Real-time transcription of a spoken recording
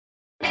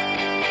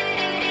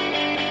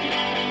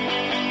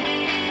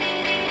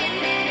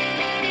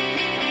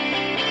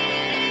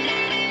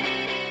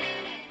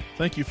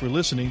Thank you for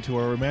listening to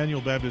our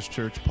Emmanuel Baptist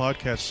Church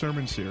podcast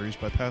sermon series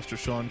by Pastor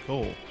Sean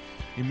Cole.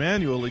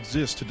 Emmanuel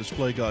exists to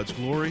display God's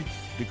glory,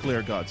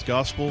 declare God's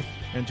gospel,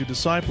 and to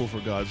disciple for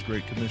God's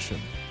Great Commission.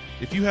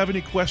 If you have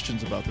any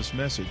questions about this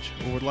message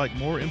or would like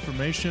more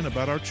information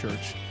about our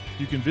church,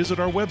 you can visit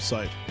our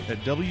website at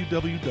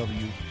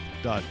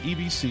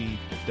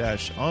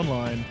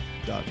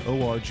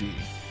www.ebc-online.org.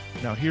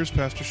 Now here's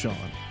Pastor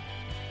Sean.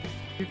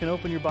 You can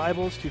open your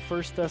Bibles to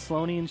 1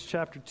 Thessalonians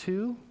chapter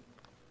 2.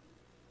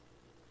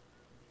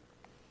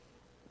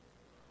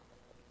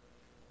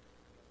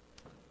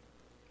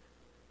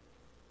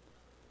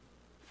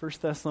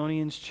 First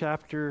Thessalonians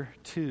chapter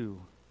 2.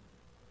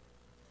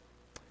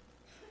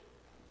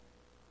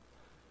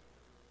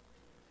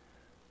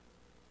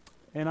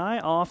 And I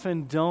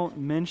often don't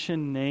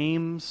mention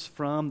names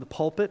from the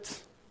pulpit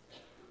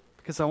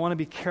because I want to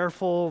be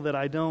careful that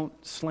I don't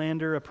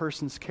slander a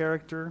person's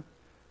character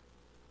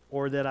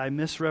or that I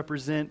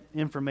misrepresent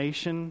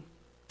information.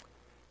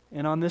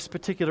 And on this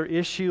particular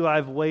issue,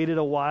 I've waited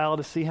a while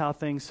to see how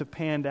things have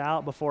panned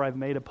out before I've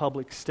made a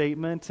public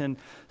statement. And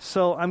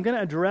so I'm going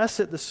to address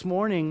it this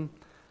morning.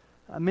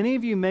 Many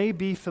of you may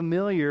be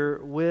familiar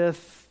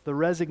with the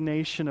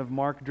resignation of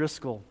Mark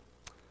Driscoll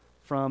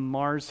from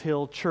Mars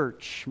Hill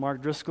Church.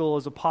 Mark Driscoll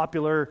is a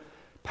popular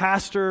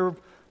pastor.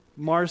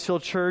 Mars Hill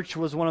Church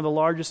was one of the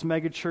largest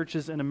mega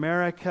churches in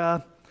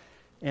America.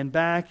 And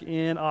back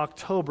in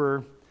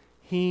October,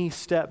 he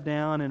stepped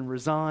down and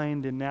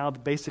resigned, and now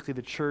basically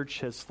the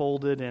church has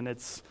folded, and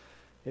it's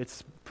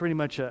pretty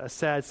much a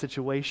sad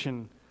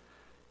situation.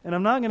 And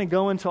I'm not going to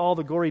go into all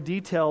the gory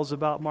details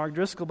about Mark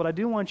Driscoll, but I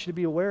do want you to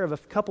be aware of a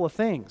couple of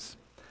things.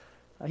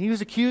 He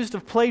was accused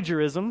of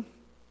plagiarism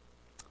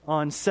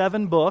on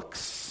 7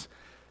 books,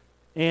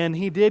 and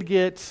he did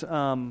get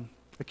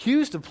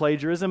accused of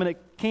plagiarism, and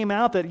it came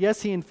out that,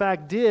 yes, he in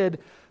fact did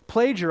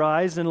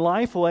plagiarize, and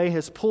Lifeway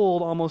has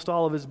pulled almost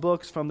all of his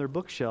books from their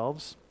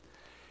bookshelves.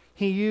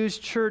 He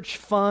used church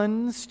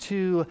funds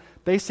to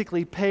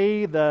basically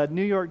pay the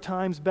New York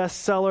Times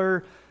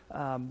bestseller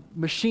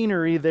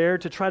machinery there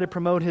to try to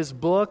promote his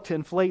book, to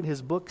inflate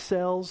his book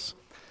sales.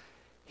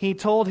 He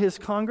told his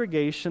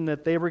congregation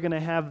that they were going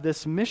to have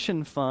this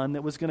mission fund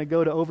that was going to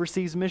go to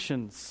overseas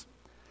missions.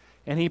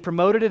 And he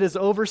promoted it as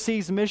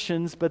overseas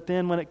missions, but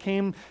then when it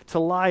came to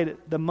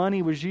light, the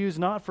money was used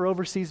not for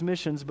overseas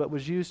missions, but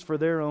was used for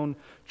their own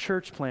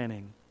church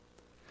planning.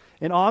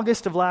 In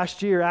August of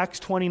last year, Acts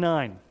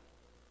 29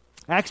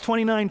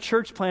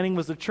 Church Planning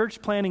was the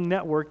church planning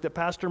network that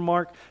Pastor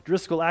Mark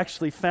Driscoll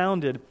actually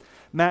founded.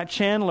 Matt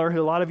Chandler,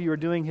 who a lot of you are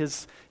doing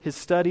his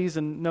studies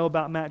and know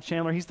about Matt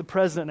Chandler, he's the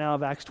president now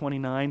of Acts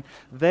 29.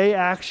 They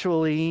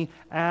actually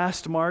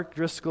asked Mark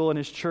Driscoll and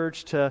his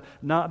church to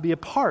not be a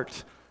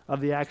part of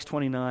the Acts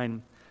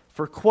 29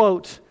 for,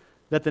 quote,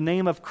 that the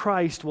name of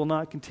Christ will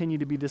not continue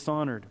to be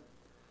dishonored.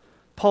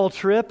 Paul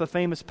Tripp, a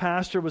famous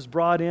pastor, was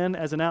brought in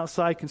as an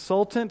outside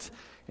consultant,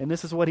 and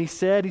this is what he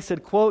said. He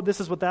said, quote, "This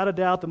is without a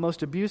doubt the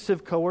most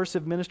abusive,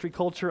 coercive ministry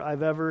culture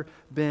I've ever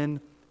been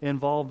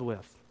involved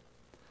with."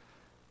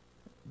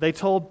 They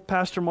told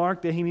Pastor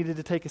Mark that he needed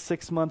to take a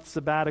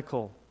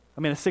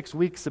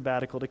 6-week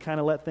sabbatical to kind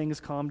of let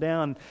things calm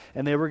down,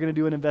 and they were going to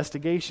do an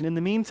investigation. In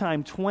the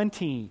meantime,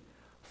 20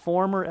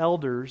 former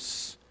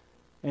elders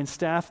and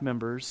staff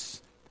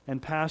members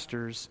and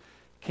pastors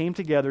came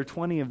together,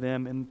 20 of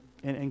them,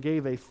 and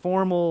gave a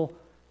formal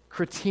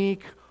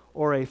critique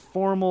or a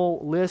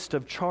formal list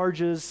of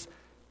charges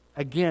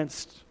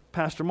against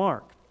Pastor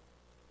Mark,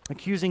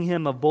 accusing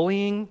him of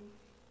bullying,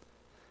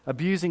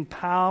 abusing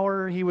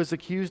power. He was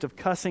accused of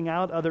cussing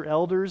out other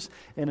elders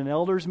in an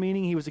elders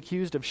meeting. He was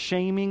accused of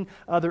shaming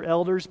other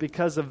elders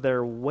because of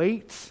their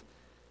weight.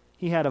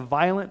 He had a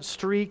violent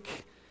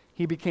streak.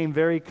 He became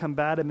very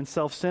combative and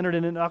self-centered.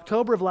 And in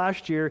October of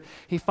last year,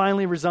 he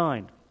finally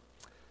resigned.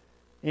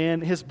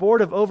 And his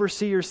board of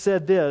overseers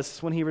said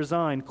this when he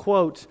resigned,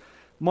 quote,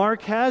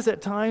 "Mark has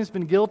at times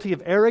been guilty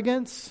of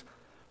arrogance,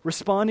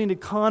 responding to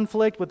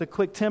conflict with a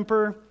quick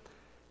temper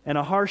and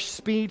a harsh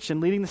speech, and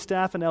leading the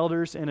staff and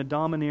elders in a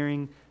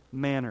domineering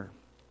manner."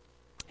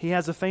 He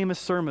has a famous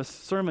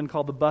sermon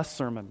called the Bus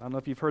Sermon. I don't know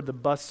if you've heard the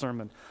Bus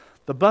Sermon.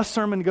 The Bus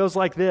Sermon goes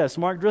like this.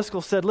 Mark Driscoll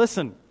said,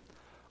 "Listen,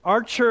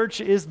 our church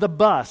is the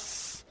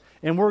bus,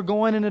 and we're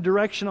going in a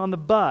direction on the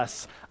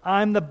bus.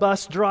 I'm the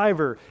bus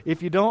driver.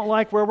 If you don't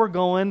like where we're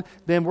going,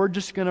 then we're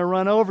just going to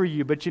run over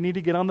you, but you need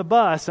to get on the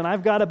bus. And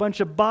I've got a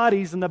bunch of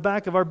bodies in the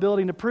back of our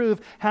building to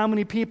prove how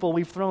many people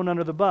we've thrown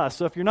under the bus.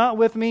 So if you're not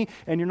with me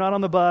and you're not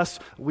on the bus,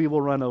 we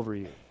will run over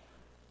you."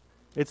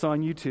 It's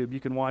on YouTube. You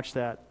can watch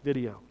that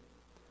video.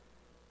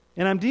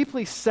 And I'm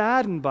deeply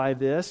saddened by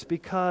this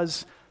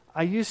because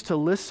I used to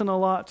listen a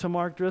lot to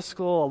Mark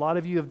Driscoll. A lot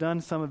of you have done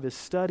some of his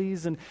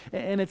studies, and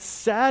it's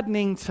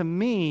saddening to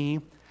me,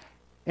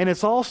 and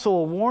it's also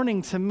a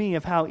warning to me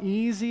of how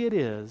easy it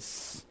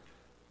is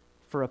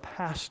for a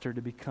pastor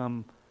to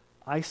become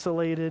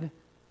isolated,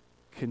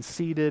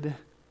 conceited,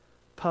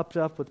 puffed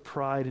up with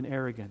pride and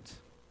arrogant,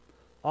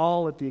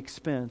 all at the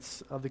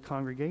expense of the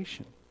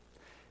congregation.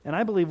 And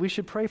I believe we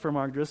should pray for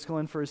Mark Driscoll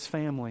and for his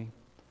family.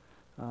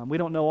 We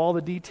don't know all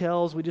the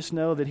details. We just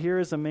know that here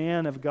is a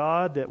man of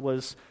God that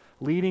was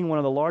leading one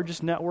of the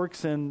largest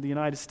networks in the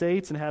United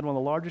States and had one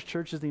of the largest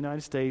churches in the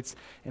United States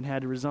and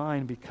had to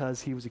resign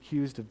because he was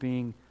accused of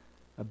being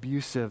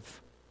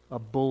abusive, a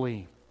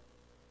bully.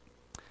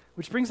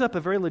 Which brings up a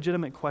very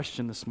legitimate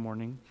question this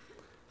morning.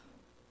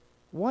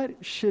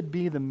 What should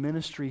be the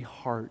ministry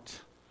heart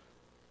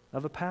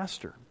of a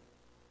pastor?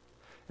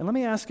 And let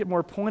me ask it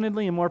more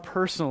pointedly and more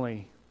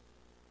personally.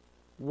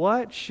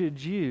 What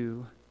should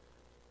you,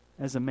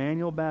 as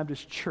Emmanuel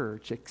Baptist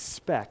Church,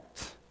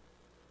 expect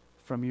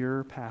from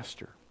your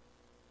pastor?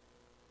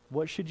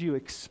 What should you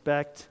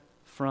expect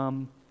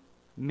from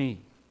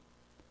me?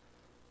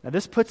 Now,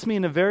 this puts me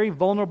in a very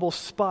vulnerable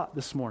spot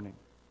this morning.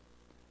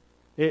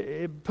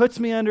 It puts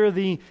me under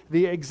the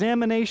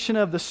examination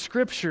of the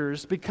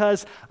Scriptures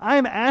because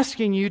I'm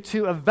asking you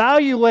to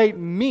evaluate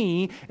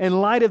me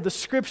in light of the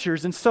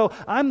Scriptures. And so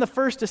I'm the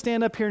first to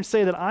stand up here and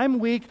say that I'm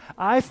weak,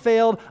 I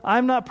failed,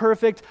 I'm not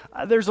perfect.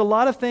 There's a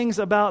lot of things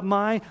about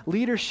my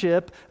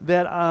leadership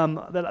that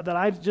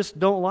I just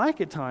don't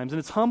like at times. And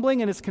it's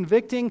humbling and it's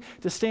convicting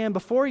to stand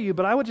before you.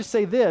 But I would just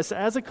say this,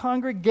 as a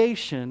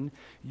congregation,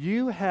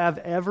 you have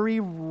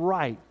every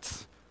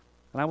right,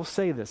 and I will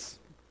say this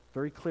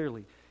very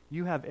clearly,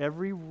 you have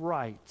every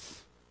right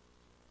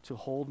to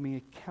hold me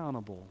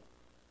accountable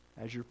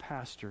as your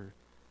pastor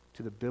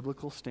to the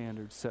biblical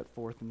standards set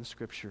forth in the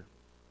Scripture.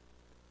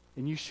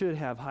 And you should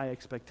have high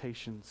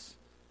expectations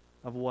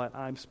of what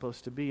I'm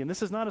supposed to be. And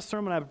this is not a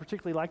sermon I would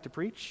particularly like to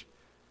preach.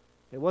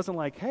 It wasn't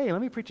like, hey,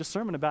 let me preach a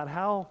sermon about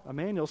how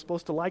Emmanuel's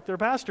supposed to like their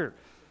pastor.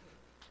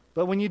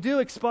 But when you do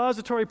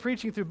expository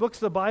preaching through books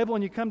of the Bible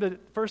and you come to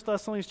 1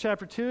 Thessalonians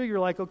chapter 2, you're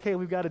like, okay,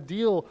 we've got to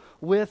deal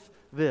with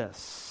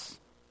this.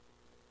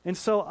 And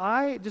so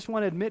I just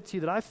want to admit to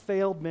you that I've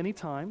failed many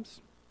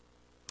times.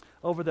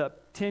 Over the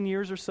 10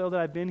 years or so that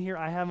I've been here,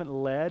 I haven't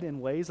led in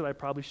ways that I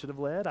probably should have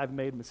led. I've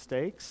made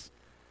mistakes.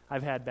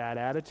 I've had bad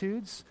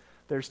attitudes.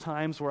 There's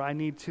times where I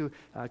need to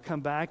come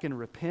back and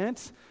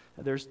repent.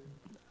 There's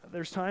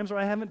times where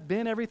I haven't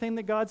been everything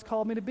that God's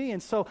called me to be.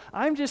 And so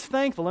I'm just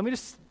thankful. Let me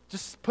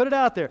just put it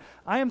out there.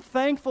 I am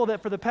thankful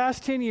that for the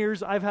past 10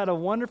 years, I've had a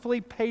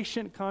wonderfully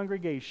patient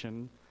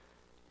congregation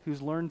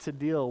who's learned to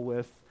deal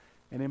with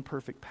an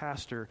imperfect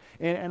pastor.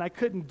 And I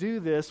couldn't do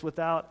this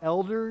without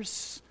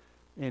elders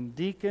and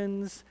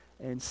deacons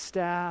and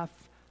staff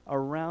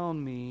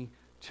around me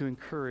to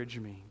encourage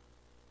me.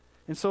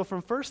 And so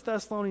from 1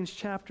 Thessalonians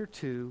chapter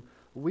 2,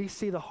 we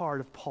see the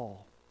heart of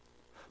Paul.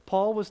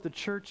 Paul was the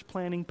church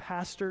planting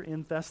pastor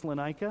in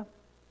Thessalonica.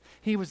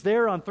 He was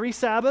there on 3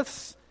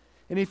 Sabbaths.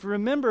 And if you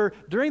remember,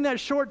 during that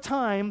short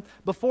time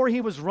before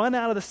he was run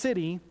out of the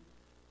city,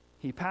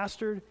 he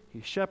pastored, he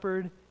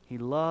shepherded, he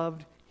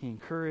loved, he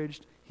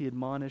encouraged, he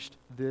admonished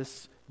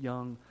this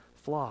young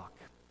flock.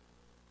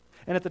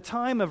 And at the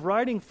time of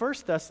writing 1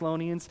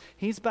 Thessalonians,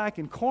 he's back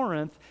in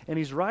Corinth, and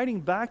he's writing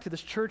back to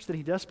this church that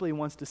he desperately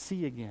wants to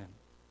see again.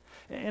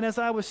 And as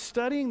I was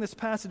studying this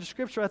passage of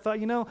Scripture, I thought,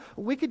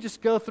 we could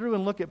just go through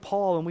and look at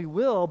Paul, and we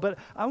will, but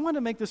I want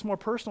to make this more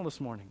personal this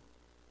morning.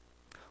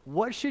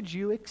 What should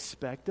you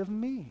expect of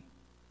me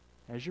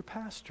as your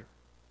pastor,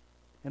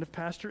 and of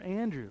Pastor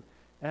Andrew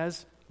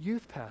as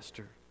youth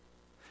pastor?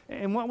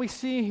 And what we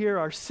see here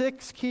are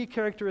 6 key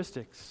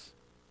characteristics.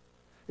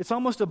 It's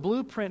almost a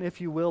blueprint,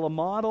 if you will, a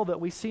model that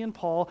we see in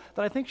Paul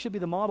that I think should be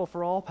the model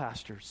for all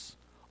pastors,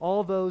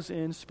 all those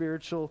in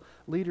spiritual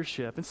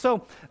leadership. And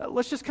so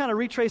let's just kind of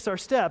retrace our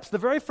steps. The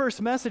very first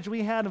message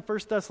we had in 1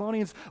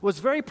 Thessalonians was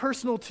very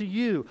personal to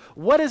you.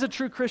 What is a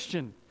true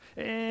Christian?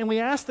 And we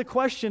asked the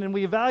question and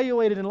we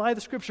evaluated in light of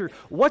the Scripture,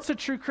 what's a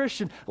true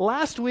Christian?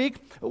 Last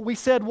week, we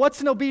said, what's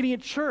an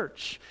obedient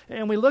church?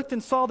 And we looked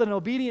and saw that an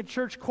obedient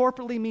church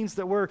corporately means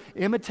that we're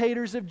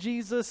imitators of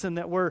Jesus and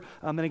that we're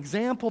an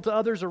example to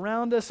others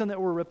around us and that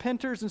we're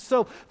repenters. And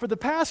so for the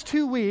past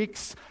 2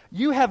 weeks,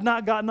 you have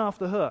not gotten off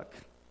the hook.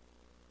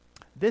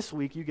 This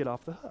week, you get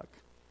off the hook.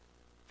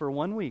 For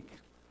 1 week,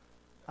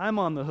 I'm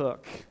on the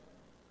hook.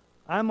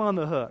 I'm on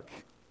the hook.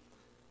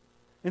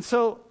 And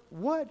so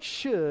what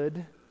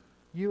should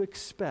you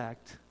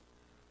expect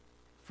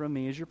from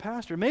me as your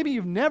pastor? Maybe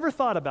you've never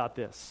thought about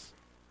this.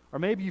 Or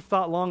maybe you've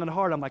thought long and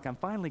hard. I'm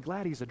finally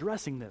glad he's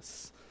addressing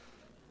this.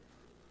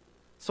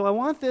 So I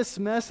want this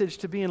message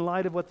to be in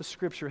light of what the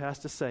Scripture has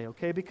to say,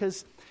 okay?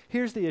 Because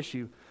here's the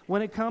issue.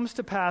 When it comes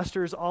to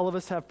pastors, all of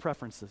us have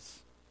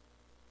preferences.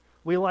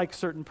 We like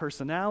certain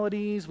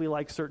personalities, we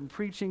like certain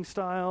preaching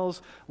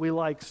styles, we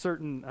like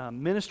certain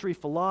ministry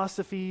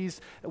philosophies,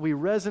 we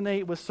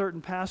resonate with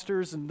certain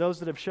pastors and those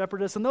that have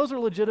shepherded us, and those are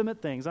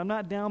legitimate things. I'm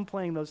not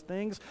downplaying those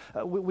things.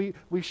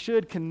 We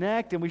should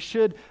connect and we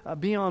should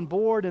be on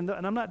board, and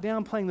I'm not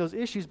downplaying those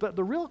issues, but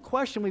the real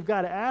question we've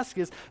got to ask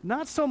is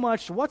not so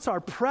much what's our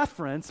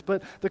preference,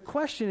 but the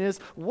question is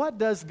what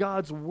does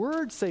God's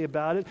Word say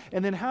about it,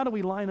 and then how do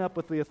we line up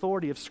with the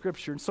authority of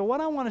Scripture? And so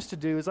what I want us to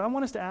do is I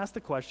want us to ask the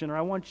question, or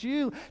I want you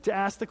to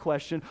ask the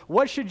question,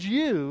 what should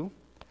you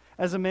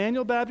as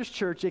Emmanuel Baptist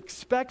Church,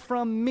 expect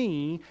from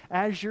me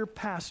as your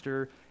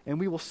pastor, and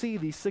we will see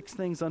these 6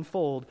 things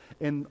unfold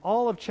in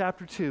all of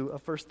chapter 2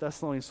 of 1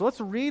 Thessalonians. So let's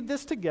read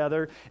this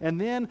together, and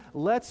then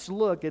let's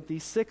look at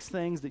these 6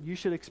 things that you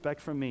should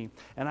expect from me.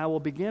 And I will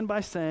begin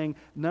by saying,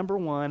 number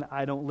 1,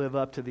 I don't live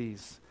up to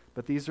these.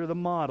 But these are the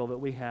model that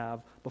we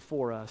have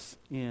before us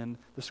in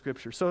the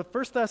Scripture. So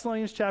 1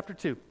 Thessalonians chapter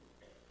 2.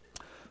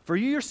 For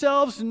you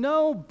yourselves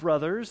know,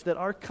 brothers, that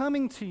our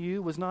coming to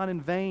you was not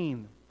in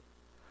vain.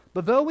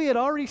 But though we had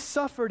already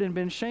suffered and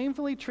been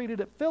shamefully treated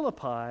at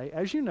Philippi,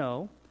 as you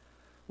know,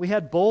 we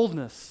had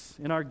boldness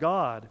in our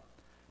God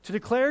to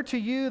declare to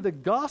you the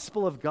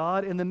gospel of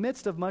God in the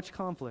midst of much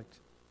conflict.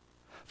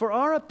 For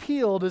our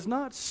appeal does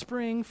not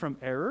spring from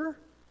error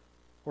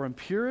or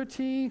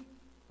impurity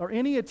or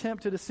any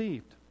attempt to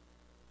deceive.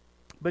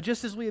 But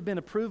just as we have been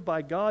approved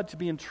by God to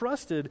be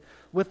entrusted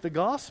with the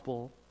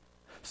gospel,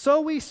 so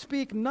we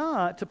speak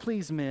not to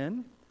please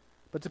men,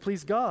 but to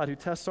please God who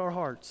tests our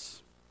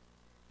hearts.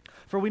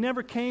 For we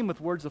never came with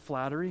words of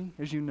flattery,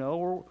 as you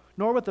know,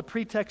 nor with the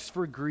pretext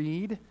for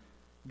greed.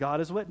 God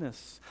is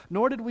witness.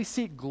 Nor did we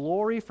seek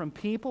glory from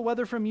people,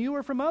 whether from you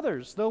or from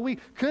others, though we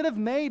could have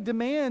made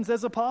demands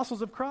as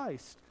apostles of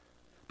Christ.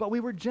 But we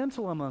were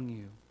gentle among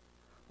you,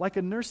 like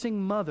a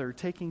nursing mother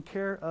taking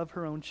care of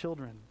her own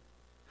children.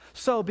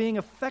 So, being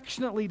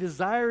affectionately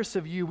desirous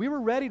of you, we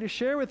were ready to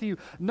share with you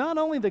not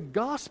only the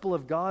gospel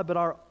of God,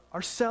 but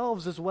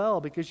ourselves as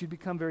well, because you'd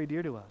become very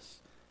dear to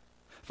us.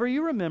 For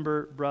you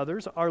remember,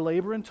 brothers, our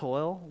labor and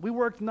toil. We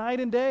worked night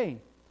and day,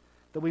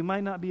 that we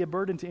might not be a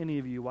burden to any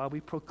of you while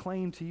we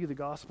proclaim to you the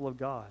gospel of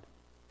God.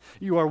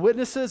 You are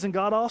witnesses, and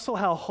God also,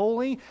 how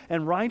holy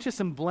and righteous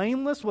and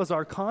blameless was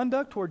our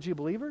conduct towards you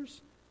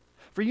believers.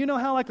 For you know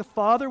how, like a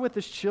father with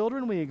his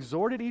children, we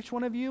exhorted each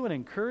one of you and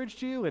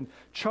encouraged you and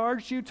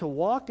charged you to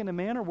walk in a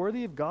manner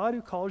worthy of God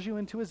who calls you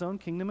into his own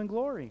kingdom and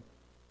glory.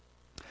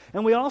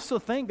 And we also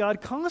thank God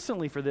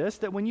constantly for this,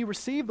 that when you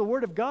received the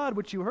word of God,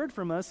 which you heard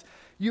from us,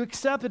 you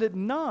accepted it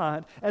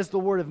not as the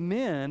word of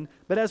men,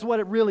 but as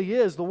what it really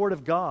is, the word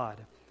of God,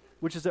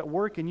 which is at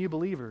work in you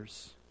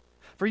believers.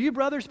 For you,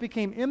 brothers,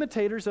 became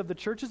imitators of the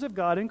churches of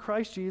God in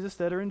Christ Jesus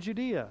that are in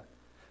Judea.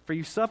 For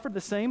you suffered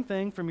the same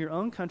thing from your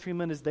own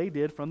countrymen as they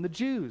did from the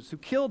Jews, who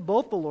killed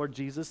both the Lord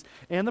Jesus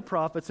and the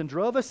prophets and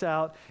drove us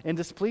out and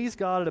displeased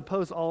God and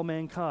opposed all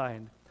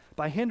mankind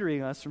by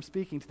hindering us from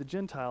speaking to the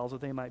Gentiles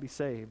that they might be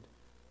saved.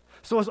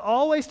 So as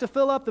always to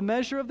fill up the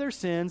measure of their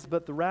sins,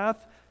 but the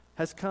wrath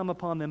has come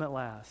upon them at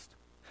last.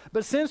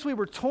 But since we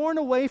were torn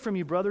away from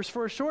you, brothers,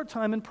 for a short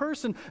time in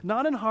person,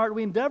 not in heart,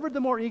 we endeavored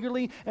the more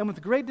eagerly and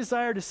with great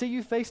desire to see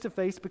you face to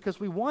face, because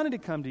we wanted to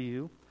come to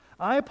you.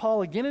 I,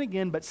 Paul, again and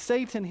again, but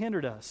Satan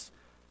hindered us.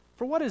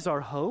 For what is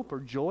our hope or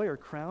joy or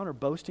crown or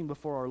boasting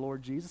before our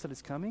Lord Jesus at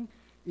his coming?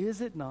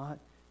 Is it not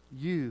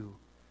you?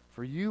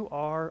 For you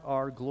are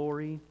our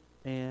glory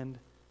and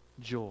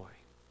joy.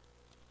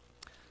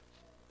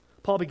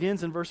 Paul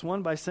begins in verse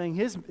 1 by saying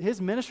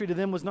his ministry to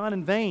them was not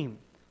in vain.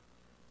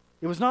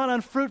 It was not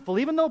unfruitful,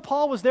 even though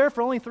Paul was there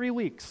for only 3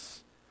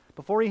 weeks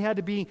before he had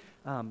to be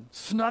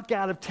snuck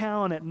out of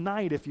town at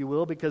night, if you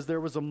will, because there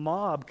was a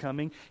mob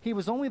coming. He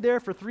was only there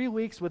for 3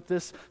 weeks with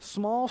this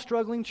small,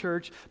 struggling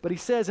church, but he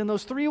says, in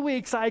those 3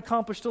 weeks I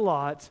accomplished a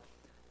lot.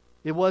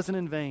 It wasn't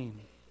in vain.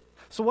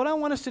 So what I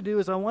want us to do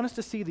is I want us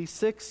to see these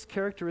 6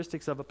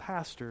 characteristics of a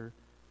pastor,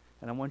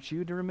 and I want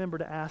you to remember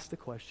to ask the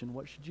question,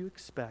 what should you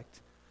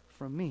expect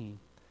from me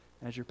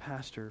as your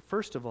pastor?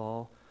 First of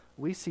all,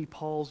 we see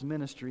Paul's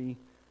ministry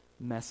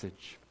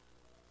message.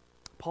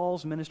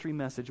 Paul's ministry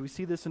message. We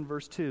see this in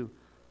verse 2.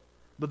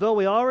 But though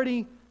we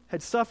already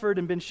had suffered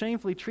and been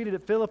shamefully treated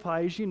at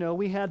Philippi, as you know,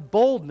 we had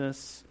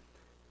boldness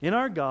in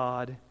our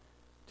God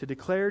to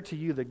declare to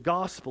you the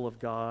gospel of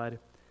God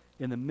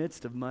in the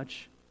midst of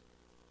much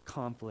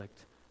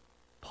conflict.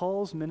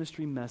 Paul's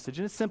ministry message.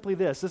 And it's simply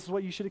this. This is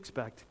what you should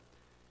expect.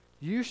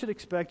 You should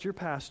expect your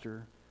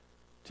pastor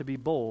to be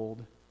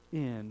bold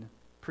in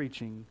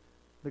preaching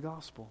the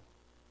gospel.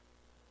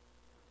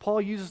 Paul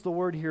uses the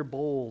word here,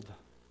 bold.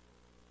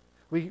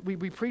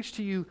 We preach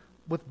to you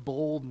with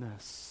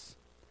boldness.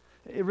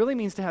 It really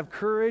means to have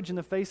courage in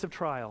the face of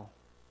trial,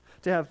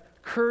 to have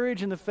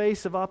courage in the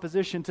face of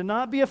opposition, to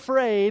not be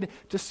afraid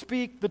to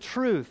speak the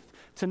truth,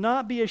 to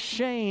not be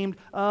ashamed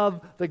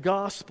of the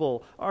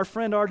gospel. Our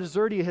friend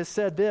Artaxerxes has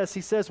said this.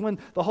 He says, when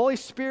the Holy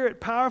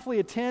Spirit powerfully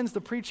attends the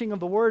preaching of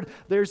the word,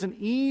 there's an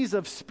ease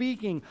of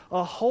speaking,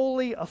 a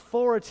holy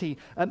authority,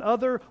 an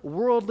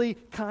otherworldly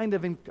kind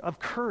of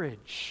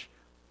courage.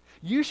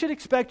 You should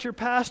expect your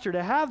pastor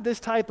to have this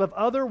type of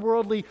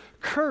otherworldly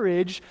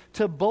courage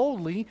to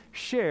boldly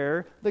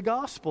share the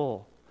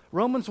gospel.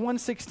 Romans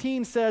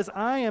 1:16 says,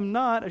 I am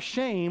not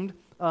ashamed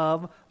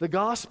of the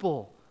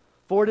gospel,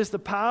 for it is the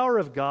power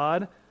of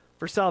God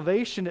for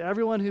salvation to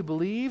everyone who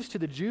believes, to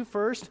the Jew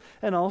first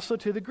and also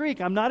to the Greek.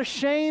 I'm not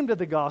ashamed of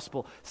the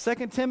gospel.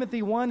 2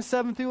 Timothy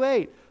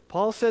 1:7-8.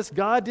 Paul says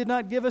God did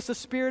not give us a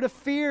spirit of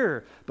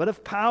fear, but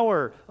of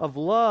power, of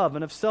love,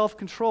 and of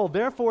self-control.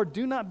 Therefore,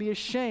 do not be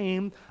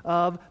ashamed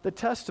of the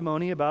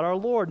testimony about our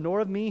Lord, nor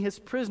of me, his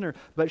prisoner,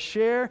 but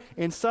share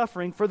in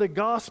suffering for the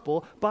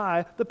gospel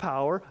by the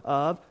power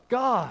of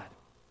God.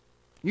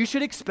 You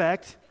should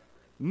expect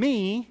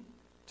me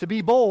to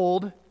be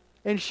bold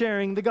in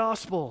sharing the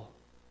gospel.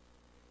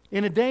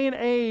 In a day and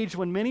age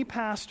when many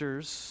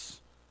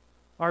pastors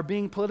are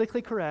being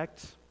politically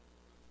correct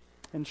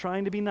and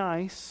trying to be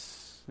nice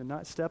and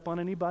not step on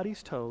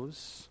anybody's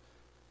toes,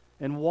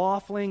 and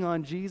waffling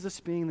on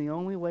Jesus being the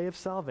only way of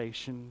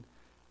salvation,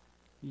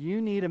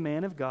 you need a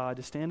man of God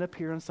to stand up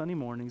here on Sunday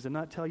mornings and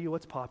not tell you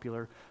what's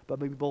popular, but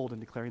be bold in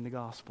declaring the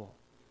gospel.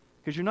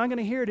 Because you're not going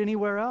to hear it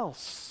anywhere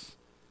else.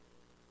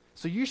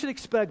 So you should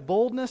expect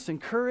boldness and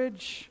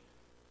courage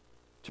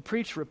to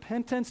preach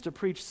repentance, to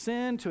preach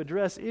sin, to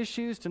address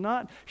issues, to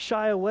not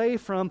shy away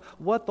from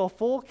what the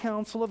full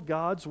counsel of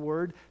God's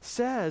Word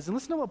says. And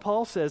listen to what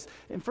Paul says.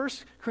 In 1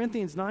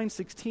 Corinthians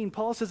 9:16,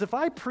 Paul says, if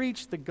I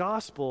preach the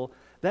gospel,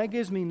 that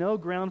gives me no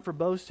ground for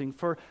boasting,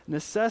 for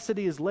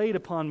necessity is laid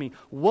upon me.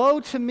 Woe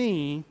to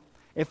me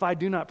if I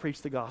do not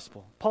preach the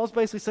gospel. Paul's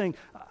basically saying,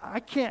 I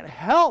can't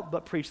help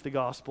but preach the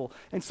gospel.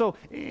 And so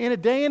in a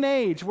day and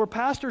age where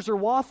pastors are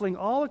waffling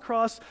all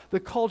across the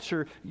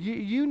culture,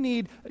 you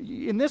need,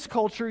 in this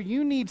culture,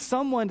 you need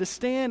someone to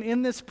stand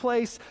in this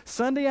place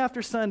Sunday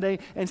after Sunday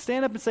and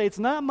stand up and say, it's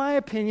not my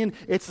opinion,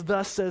 it's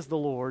thus says the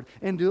Lord,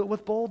 and do it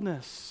with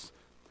boldness.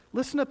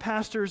 Listen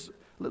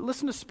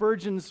to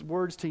Spurgeon's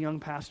words to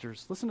young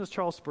pastors. Listen to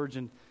Charles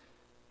Spurgeon.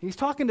 He's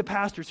talking to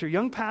pastors here,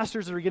 young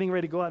pastors that are getting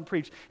ready to go out and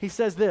preach. He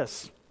says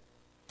this,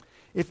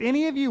 if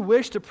any of you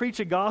wish to preach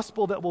a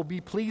gospel that will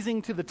be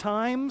pleasing to the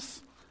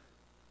times,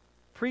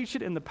 preach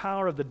it in the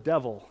power of the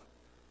devil,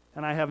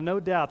 and I have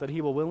no doubt that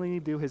he will willingly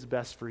do his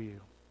best for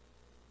you.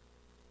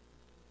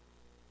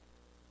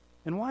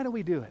 And why do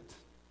we do it?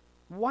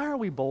 Why are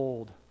we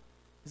bold?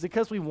 Is it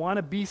because we want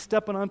to be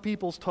stepping on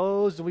people's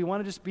toes? Do we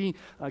want to just be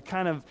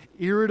kind of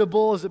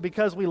irritable? Is it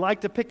because we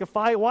like to pick a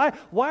fight? Why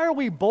are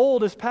we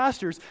bold as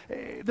pastors?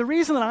 The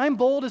reason that I'm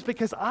bold is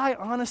because I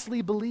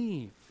honestly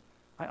believe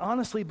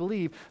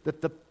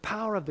that the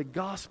power of the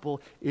gospel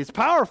is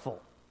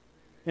powerful.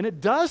 And it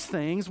does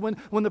things.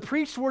 When the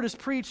preached word is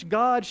preached,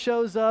 God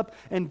shows up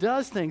and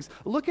does things.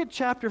 Look at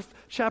chapter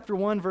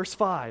 1, verse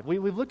 5.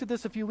 We've looked at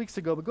this a few weeks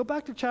ago, but go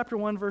back to chapter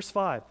 1, verse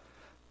 5.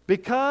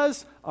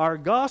 Because our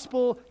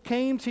gospel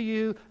came to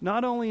you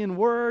not only in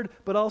word,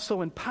 but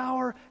also in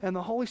power and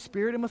the Holy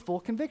Spirit and with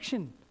full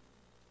conviction.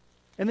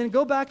 And then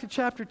go back to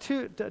chapter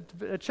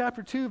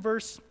 2,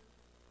 verse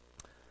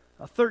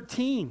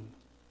 13.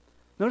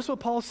 Notice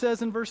what Paul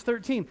says in verse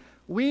 13.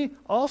 We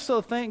also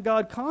thank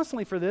God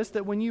constantly for this,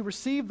 that when you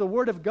received the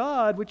word of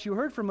God, which you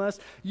heard from us,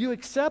 you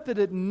accepted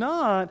it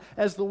not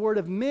as the word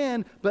of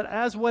men, but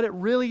as what it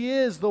really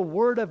is, the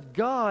word of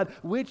God,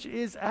 which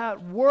is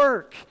at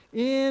work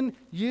in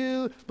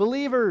you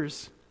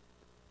believers.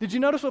 Did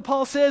you notice what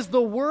Paul says?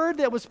 The word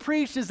that was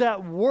preached is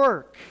at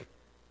work.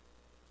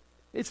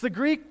 It's the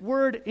Greek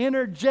word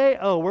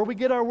energeo, where we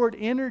get our word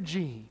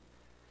energy.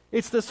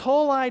 It's this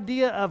whole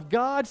idea of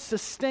God's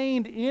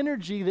sustained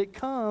energy that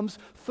comes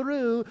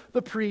through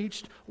the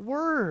preached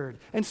word.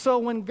 And so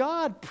when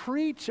God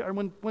preach, or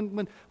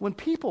when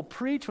people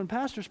preach, when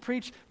pastors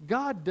preach,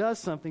 God does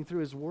something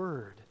through his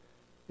word.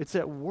 It's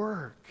at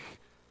work.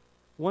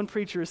 One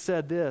preacher has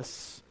said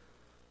this,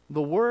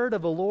 the word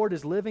of the Lord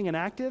is living and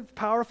active,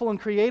 powerful and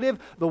creative.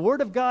 The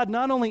word of God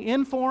not only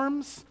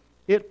informs,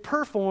 it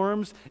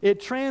performs,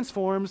 it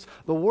transforms.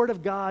 The word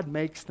of God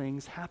makes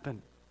things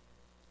happen.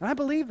 And I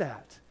believe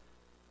that.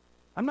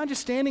 I'm not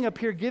just standing up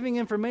here giving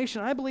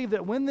information. I believe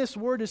that when this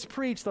word is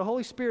preached, the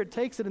Holy Spirit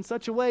takes it in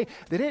such a way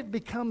that it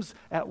becomes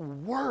at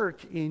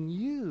work in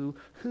you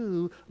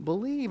who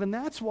believe. And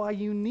that's why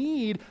you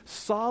need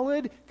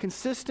solid,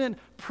 consistent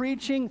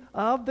preaching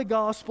of the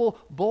gospel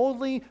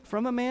boldly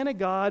from a man of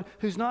God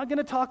who's not going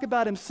to talk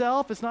about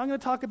himself. It's not going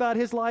to talk about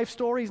his life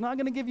story. He's not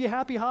going to give you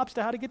happy hops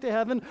to how to get to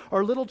heaven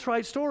or little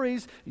trite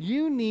stories.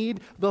 You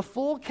need the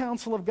full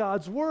counsel of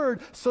God's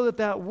word so that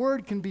that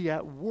word can be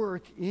at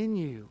work in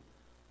you.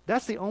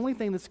 That's the only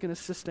thing that's going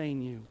to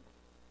sustain you.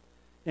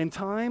 In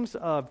times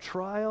of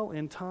trial,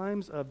 in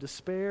times of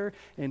despair,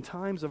 in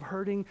times of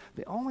hurting,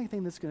 the only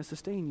thing that's going to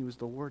sustain you is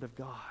the Word of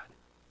God.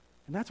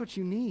 And that's what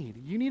you need.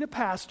 You need a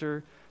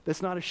pastor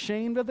that's not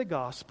ashamed of the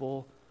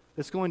gospel,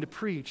 that's going to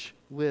preach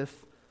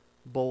with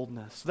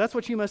boldness. So that's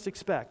what you must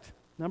expect.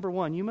 Number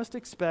one, you must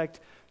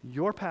expect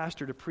your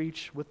pastor to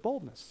preach with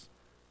boldness,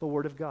 the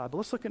Word of God. But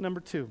let's look at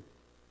number two.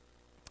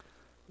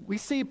 We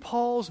see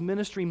Paul's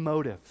ministry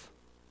motive.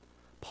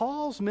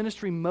 Paul's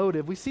ministry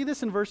motive, we see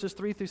this in verses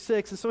 3 through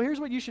 6, and so here's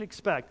what you should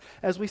expect.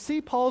 As we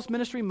see Paul's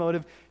ministry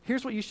motive,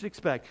 here's what you should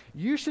expect.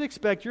 You should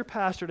expect your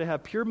pastor to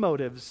have pure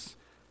motives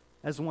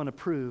as one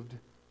approved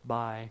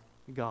by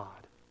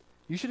God.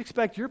 You should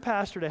expect your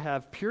pastor to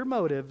have pure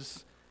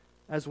motives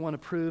as one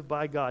approved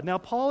by God. Now,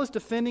 Paul is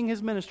defending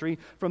his ministry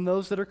from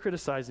those that are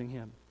criticizing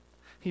him.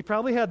 He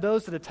probably had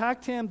those that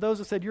attacked him, those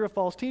that said, you're a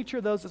false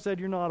teacher, those that said,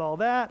 you're not all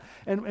that.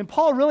 And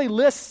Paul really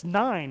lists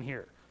 9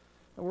 here.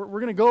 We're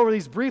going to go over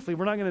these briefly.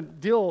 We're not going to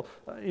deal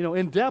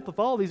in depth with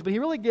all these, but he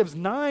really gives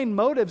 9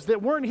 motives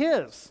that weren't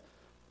his.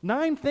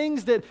 9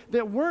 things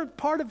that weren't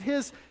part of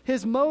his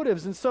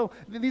motives. And so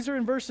these are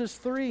in verses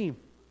 3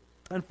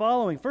 and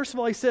following. First of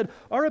all, he said,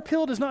 our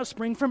appeal does not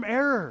spring from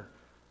error.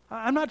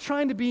 I'm not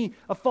trying to be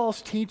a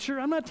false teacher.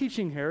 I'm not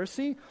teaching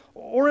heresy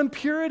or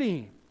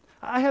impurity.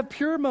 I have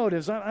pure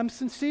motives. I'm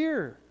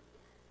sincere.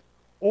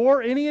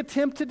 Or any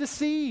attempt to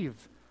deceive.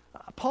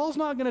 Paul's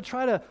not going to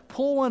try to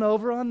pull one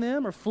over on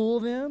them or fool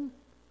them.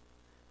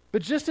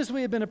 But just as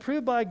we have been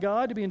approved by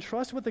God to be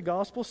entrusted with the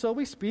gospel, so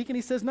we speak. And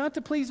he says not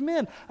to please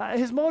men.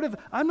 His motive,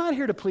 I'm not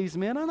here to please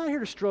men. I'm not here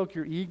to stroke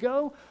your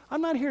ego.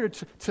 I'm not here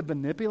to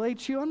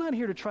manipulate you. I'm not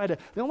here to try to,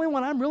 the only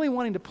one I'm really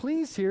wanting to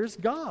please here is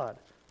God.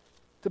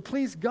 To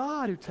please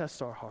God who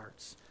tests our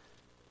hearts.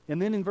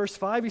 And then in verse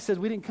 5 he says,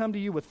 we didn't come to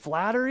you with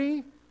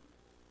flattery.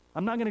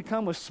 I'm not going to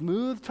come with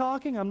smooth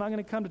talking. I'm not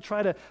going to come to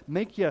try to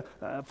make you,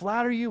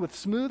 flatter you with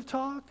smooth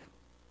talk.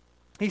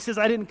 He says,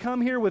 I didn't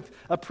come here with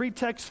a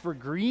pretext for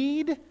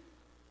greed.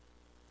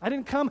 I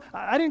didn't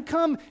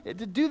come to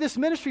do this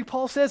ministry,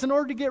 Paul says, in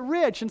order to get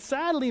rich. And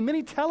sadly,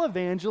 many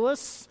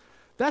televangelists,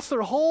 that's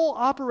their whole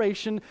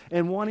operation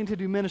in wanting to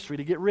do ministry,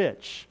 to get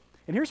rich.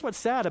 And here's what's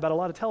sad about a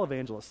lot of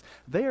televangelists.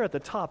 They are at the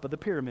top of the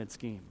pyramid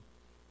scheme.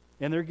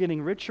 And they're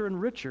getting richer and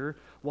richer,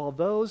 while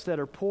those that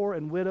are poor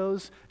and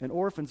widows and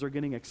orphans are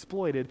getting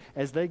exploited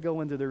as they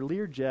go into their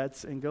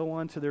Learjets and go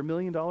on to their $1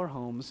 million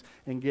homes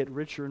and get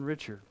richer and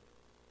richer.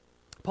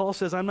 Paul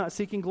says, I'm not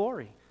seeking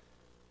glory.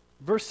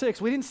 Verse 6,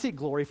 we didn't seek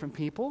glory from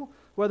people,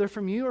 whether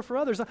from you or for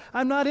others.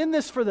 I'm not in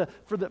this for the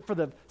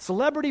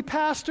celebrity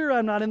pastor.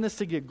 I'm not in this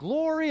to get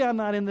glory. I'm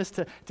not in this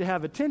to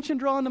have attention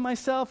drawn to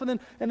myself. And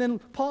then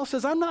Paul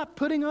says, I'm not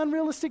putting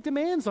unrealistic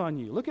demands on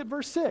you. Look at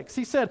verse 6.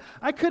 He said,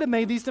 I could have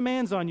made these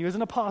demands on you as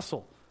an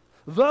apostle.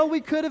 Though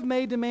we could have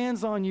made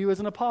demands on you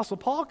as an apostle,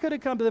 Paul could have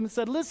come to them and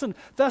said, listen,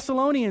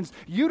 Thessalonians,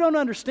 you don't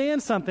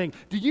understand something.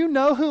 Do you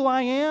know who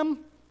I am?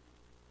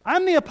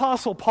 I'm the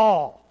apostle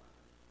Paul.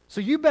 So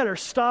you better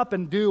stop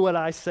and do what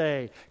I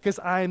say, because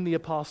I'm the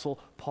apostle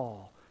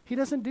Paul. He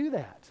doesn't do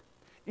that.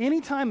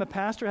 Anytime a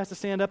pastor has to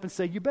stand up and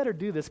say, you better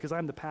do this because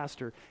I'm the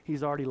pastor,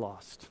 he's already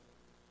lost.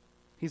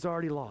 He's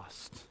already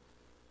lost.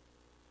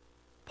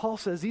 Paul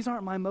says, these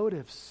aren't my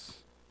motives.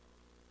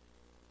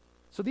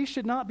 So these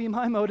should not be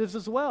my motives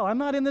as well. I'm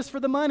not in this for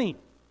the money,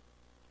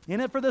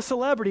 in it for the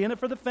celebrity, in it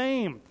for the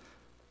fame,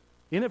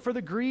 in it for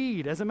the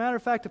greed. As a matter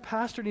of fact, a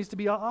pastor needs to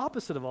be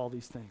opposite of all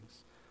these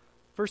things.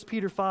 1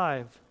 Peter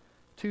 5,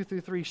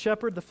 2-3,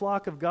 shepherd the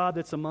flock of God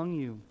that's among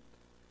you,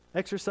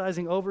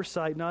 exercising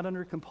oversight, not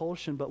under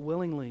compulsion, but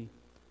willingly,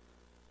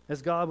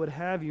 as God would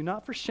have you,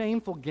 not for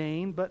shameful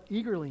gain, but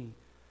eagerly,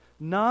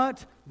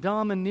 not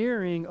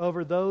domineering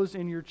over those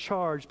in your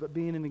charge, but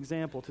being an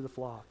example to the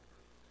flock.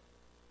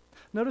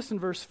 Notice in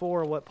verse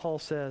 4 what Paul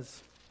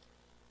says.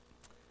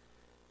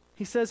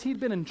 He says he'd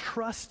been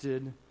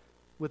entrusted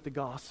with the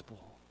gospel,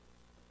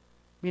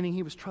 meaning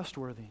he was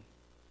trustworthy.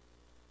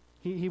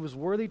 He was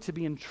worthy to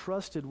be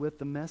entrusted with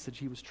the message.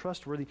 He was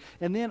trustworthy.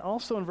 And then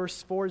also in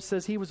verse 4 it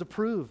says he was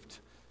approved.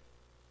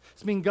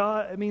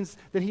 It means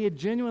that he had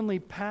genuinely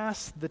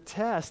passed the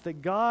test,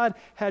 that God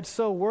had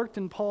so worked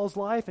in Paul's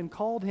life and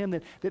called him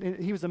that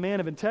he was a man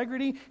of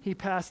integrity. He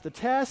passed the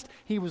test.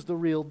 He was the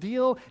real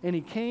deal. And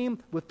he came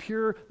with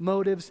pure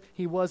motives.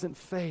 He wasn't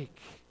fake.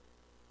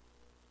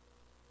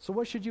 So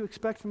what should you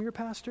expect from your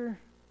pastor?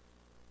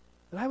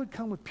 That I would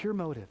come with pure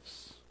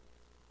motives.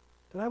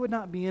 That I would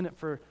not be in it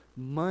for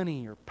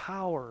money or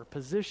power or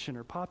position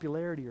or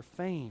popularity or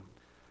fame,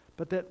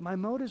 but that my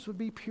motives would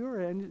be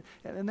pure. And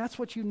that's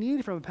what you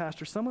need from a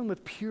pastor, someone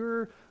with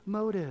pure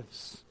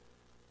motives.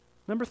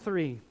 Number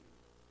 3,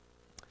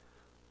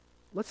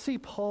 let's see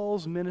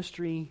Paul's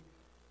ministry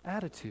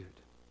attitude.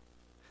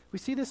 We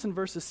see this in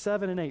verses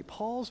 7 and 8,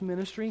 Paul's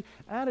ministry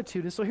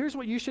attitude. And so here's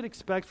what you should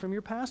expect from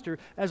your pastor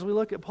as we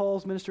look at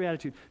Paul's ministry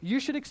attitude. You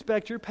should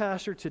expect your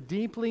pastor to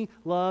deeply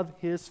love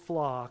his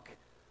flock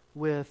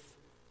with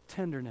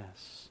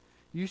tenderness.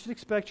 You should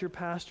expect your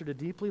pastor to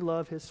deeply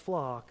love his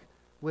flock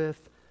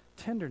with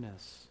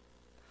tenderness.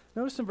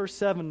 Notice in verse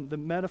 7 the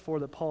metaphor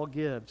that Paul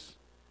gives.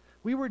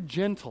 We were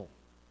gentle.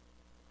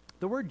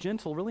 The word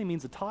gentle really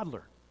means a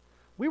toddler.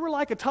 We were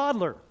like a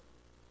toddler.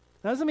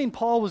 That doesn't mean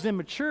Paul was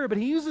immature, but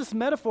he uses this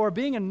metaphor of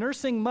being a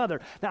nursing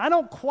mother. Now, I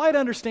don't quite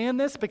understand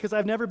this because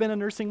I've never been a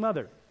nursing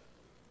mother.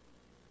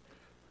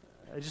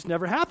 It just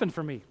never happened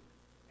for me.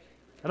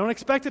 I don't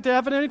expect it to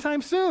happen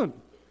anytime soon.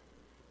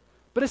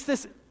 But it's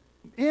this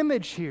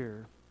image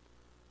here.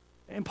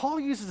 And Paul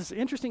uses this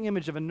interesting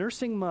image of a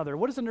nursing mother.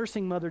 What does a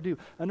nursing mother do?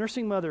 A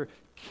nursing mother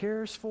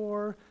cares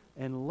for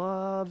and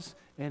loves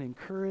and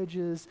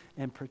encourages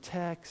and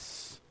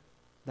protects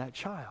that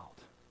child.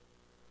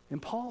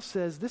 And Paul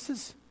says, this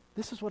is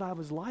what I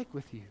was like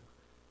with you.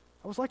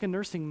 I was like a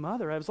nursing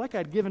mother. I was like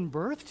I'd given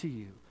birth to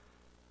you.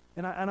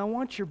 And I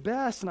want your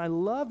best, and I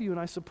love you, and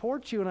I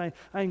support you, and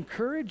I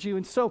encourage you.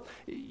 And so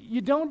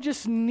you don't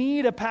just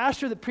need a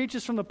pastor that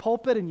preaches from the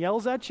pulpit and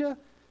yells at you.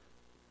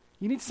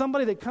 You need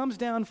somebody that comes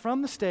down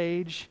from the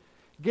stage,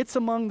 gets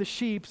among the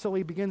sheep so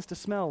he begins to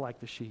smell like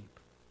the sheep.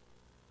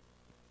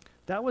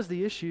 That was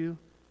the issue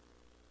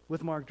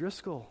with Mark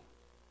Driscoll.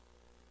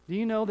 Do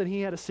you know that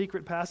he had a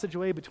secret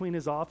passageway between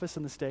his office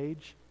and the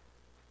stage?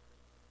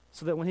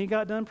 So that when he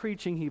got done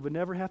preaching, he would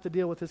never have to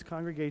deal with his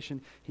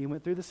congregation. He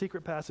went through the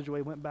secret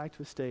passageway, went back to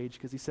the stage,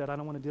 because he said, I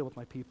don't want to deal with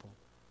my people.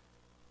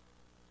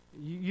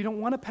 You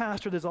don't want a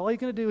pastor that's all he's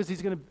going to do is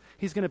he's going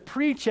to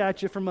preach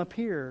at you from up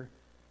here,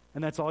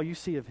 and that's all you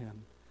see of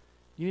him.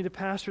 You need a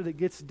pastor that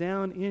gets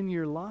down in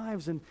your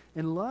lives and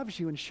loves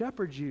you and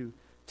shepherds you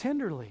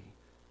tenderly,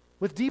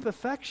 with deep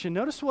affection.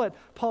 Notice what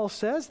Paul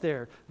says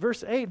there.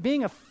 Verse 8,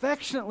 being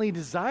affectionately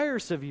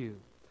desirous of you.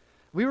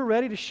 We were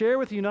ready to share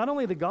with you not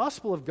only the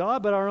gospel of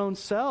God, but our own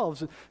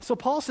selves. So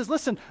Paul says,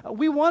 listen,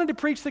 we wanted to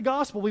preach the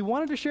gospel. We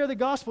wanted to share the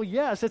gospel.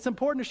 Yes, it's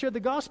important to share the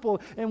gospel,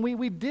 and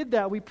we did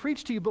that. We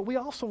preached to you, but we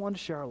also wanted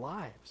to share our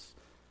lives.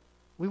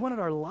 We wanted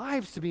our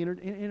lives to be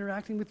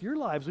interacting with your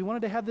lives. We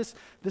wanted to have this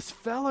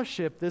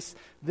fellowship, this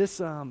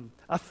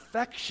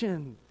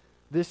affection,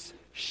 this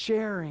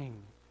sharing.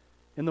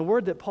 And the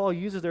word that Paul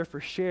uses there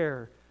for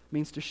share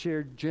means to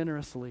share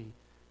generously,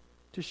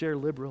 to share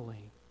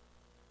liberally.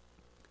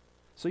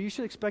 So you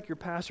should expect your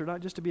pastor not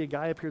just to be a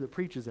guy up here that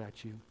preaches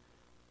at you,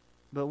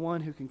 but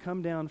one who can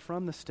come down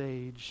from the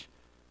stage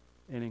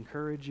and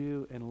encourage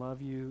you and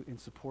love you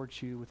and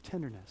support you with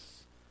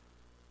tenderness,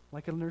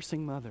 like a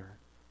nursing mother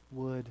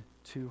would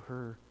to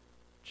her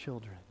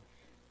children.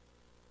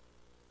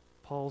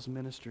 Paul's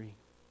ministry.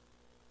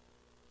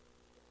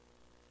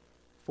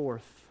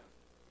 Fourth,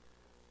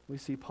 we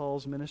see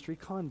Paul's ministry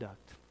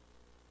conduct.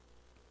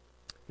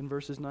 In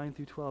verses 9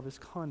 through 12 is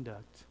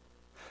conduct.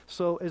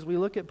 So as we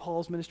look at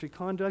Paul's ministry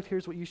conduct,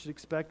 here's what you should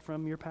expect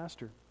from your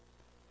pastor.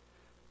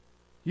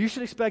 You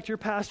should expect your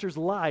pastor's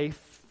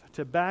life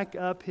to back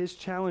up his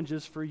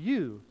challenges for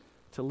you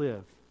to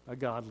live a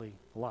godly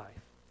life.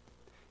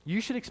 You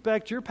should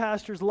expect your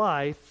pastor's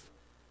life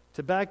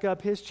to back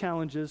up his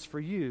challenges for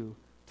you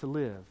to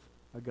live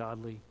a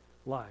godly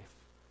life.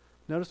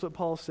 Notice what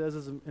Paul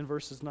says in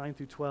verses 9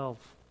 through 12.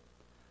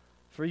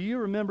 For you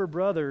remember,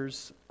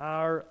 brothers,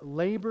 our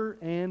labor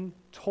and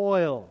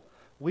toil.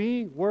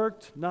 We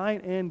worked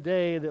night and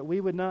day that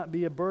we would not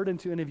be a burden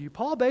to any of you.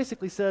 Paul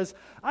basically says,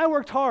 I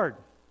worked hard.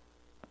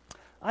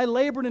 I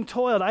labored and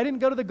toiled. I didn't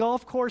go to the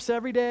golf course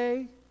every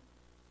day.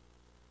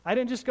 I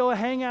didn't just go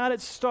hang out at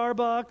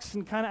Starbucks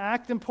and kind of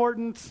act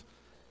important.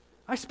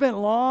 I spent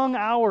long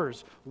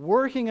hours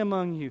working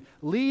among you,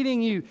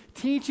 leading you,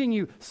 teaching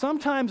you,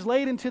 sometimes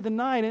late into the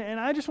night. And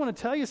I just want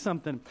to tell you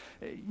something.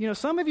 You know,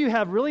 some of you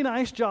have really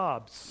nice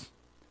jobs.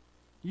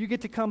 You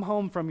get to come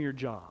home from your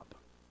job.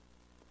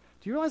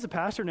 Do you realize a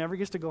pastor never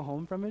gets to go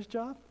home from his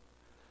job?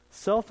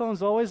 Cell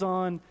phone's always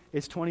on.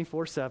 It's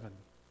 24/7.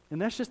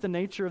 And that's just the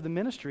nature of the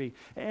ministry.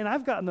 And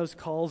I've gotten those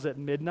calls at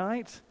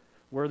midnight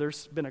where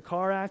there's been a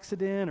car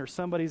accident or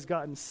somebody's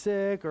gotten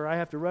sick or I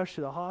have to rush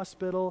to the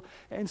hospital.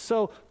 And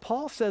so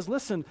Paul says,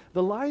 listen,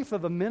 the life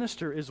of a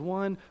minister is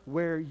one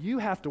where you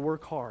have to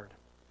work hard.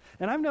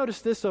 And I've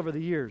noticed this over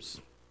the years.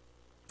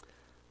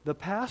 The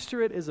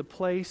pastorate is a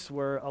place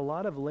where a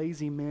lot of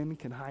lazy men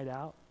can hide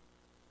out.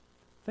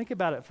 Think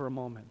about it for a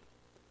moment.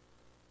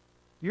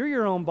 You're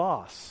your own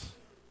boss.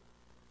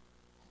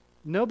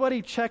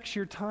 Nobody checks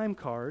your time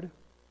card.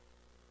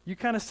 You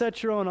kind of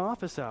set your own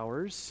office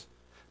hours.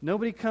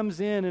 Nobody comes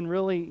in and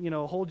really,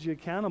 holds you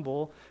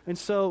accountable. And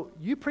so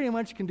you pretty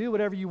much can do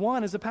whatever you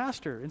want as a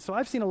pastor. And so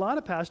I've seen a lot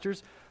of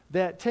pastors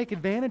that take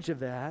advantage of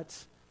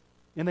that,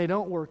 and they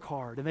don't work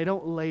hard, and they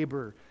don't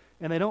labor,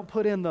 and they don't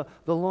put in the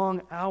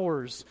long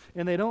hours,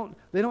 and they don't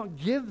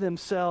give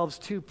themselves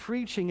to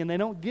preaching, and they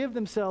don't give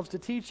themselves to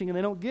teaching, and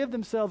they don't give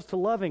themselves to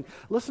loving.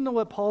 Listen to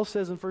what Paul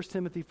says in 1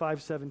 Timothy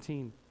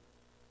 5:17.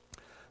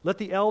 Let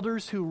the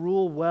elders who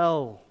rule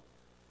well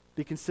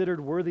be considered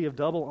worthy of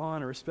double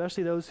honor,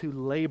 especially those who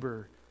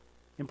labor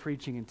in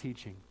preaching and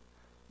teaching.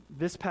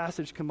 This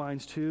passage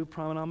combines two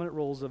prominent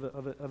roles of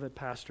a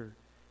pastor.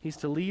 He's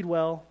to lead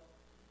well,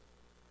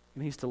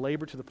 and he's to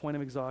labor to the point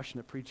of exhaustion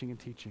at preaching and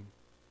teaching.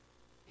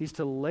 He's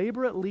to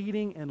labor at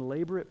leading and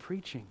labor at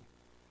preaching.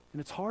 And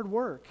it's hard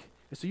work.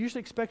 And so you should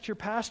expect your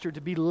pastor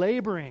to be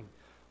laboring,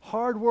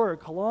 hard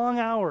work, long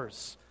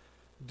hours,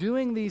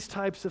 doing these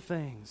types of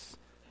things.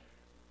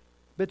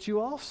 But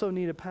you also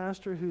need a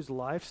pastor whose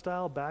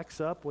lifestyle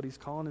backs up what he's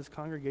calling his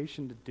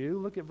congregation to do.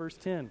 Look at verse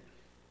 10.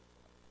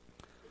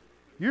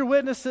 You're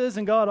witnesses,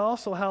 and God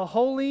also, how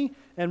holy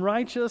and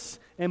righteous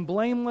and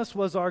blameless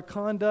was our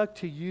conduct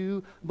to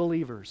you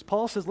believers.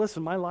 Paul says,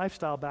 listen, my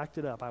lifestyle backed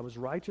it up. I was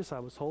righteous, I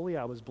was holy,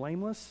 I was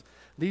blameless.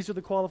 These are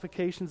the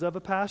qualifications of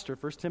a pastor.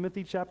 1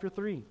 Timothy chapter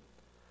 3.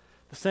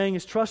 The saying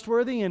is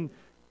trustworthy, and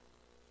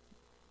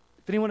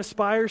if anyone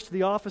aspires to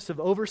the office of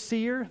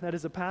overseer, that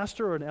is a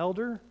pastor or an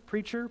elder,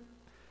 preacher,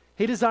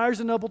 He desires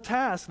a noble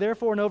task.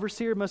 Therefore, an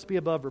overseer must be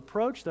above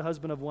reproach, the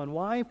husband of one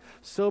wife,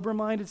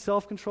 sober-minded,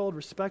 self-controlled,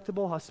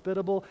 respectable,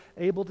 hospitable,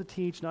 able to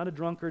teach, not a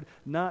drunkard,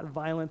 not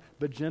violent,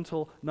 but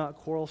gentle, not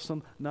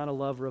quarrelsome, not a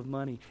lover of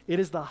money. It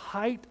is the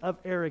height of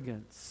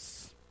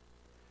arrogance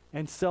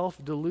and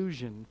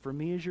self-delusion for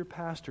me as your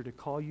pastor to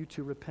call you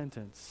to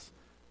repentance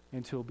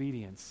and to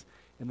obedience,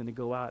 and then to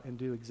go out and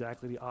do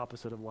exactly the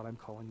opposite of what I'm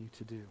calling you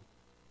to do.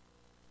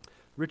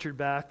 Richard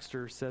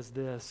Baxter says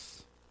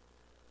this: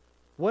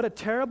 what a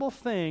terrible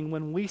thing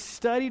when we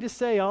study to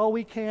say all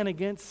we can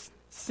against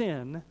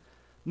sin,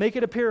 make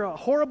it appear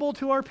horrible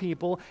to our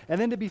people, and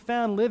then to be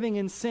found living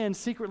in sin,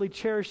 secretly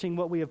cherishing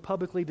what we have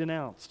publicly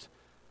denounced.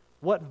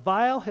 What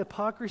vile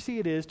hypocrisy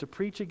it is to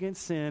preach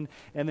against sin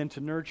and then to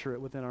nurture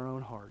it within our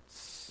own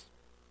hearts.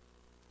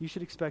 You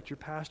should expect your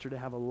pastor to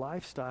have a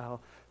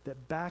lifestyle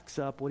that backs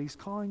up what he's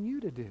calling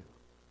you to do.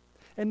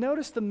 And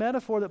notice the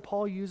metaphor that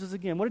Paul uses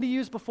again. What did he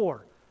use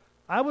before?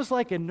 I was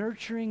like a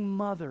nurturing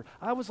mother.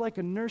 I was like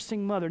a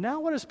nursing mother. Now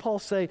what does Paul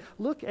say?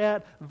 Look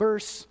at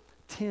verse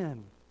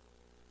 10.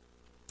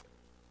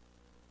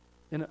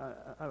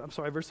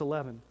 Verse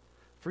 11.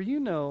 For you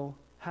know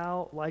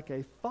how, like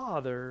a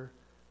father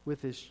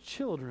with his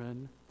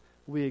children,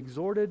 we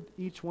exhorted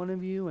each one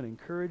of you and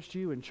encouraged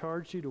you and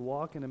charged you to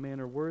walk in a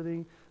manner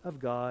worthy of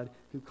God,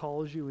 who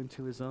calls you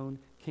into his own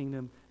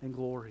kingdom and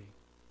glory.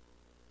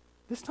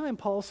 This time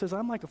Paul says,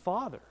 I'm like a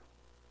father.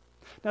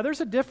 Now there's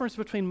a difference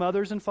between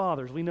mothers and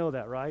fathers. We know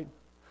that, right?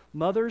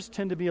 Mothers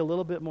tend to be a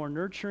little bit more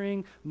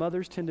nurturing.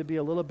 Mothers tend to be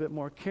a little bit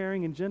more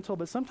caring and gentle.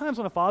 But sometimes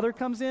when a father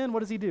comes in,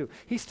 what does he do?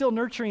 He's still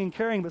nurturing and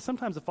caring, but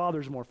sometimes a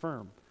father's more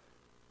firm.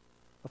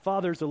 A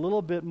father's a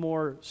little bit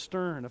more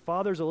stern. A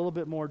father's a little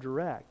bit more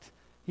direct.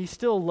 He's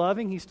still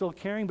loving, he's still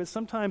caring, but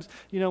sometimes,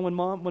 when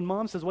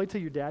mom says, wait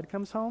till your dad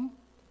comes home,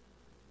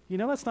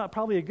 that's not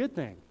probably a good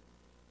thing.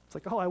 It's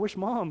like, oh, I wish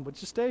mom would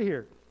just stay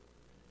here.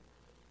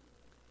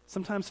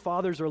 Sometimes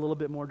fathers are a little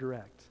bit more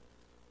direct.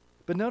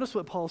 But notice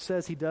what Paul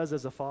says he does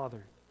as a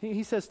father.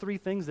 He says three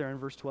things there in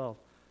verse 12.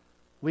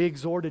 We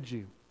exhorted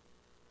you.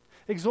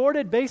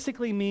 Exhorted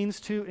basically means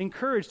to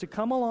encourage, to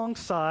come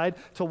alongside,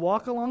 to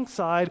walk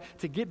alongside,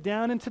 to get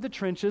down into the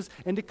trenches,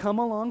 and to come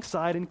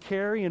alongside and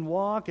carry and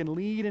walk and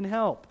lead and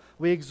help.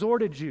 We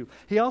exhorted you.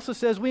 He also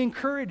says we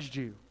encouraged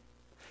you.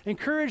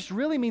 Encouraged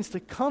really means to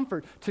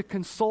comfort, to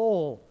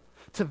console,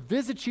 to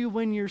visit you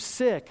when you're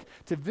sick,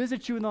 to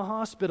visit you in the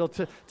hospital,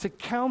 to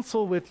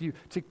counsel with you,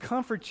 to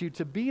comfort you,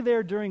 to be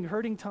there during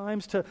hurting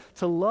times, to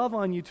love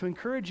on you, to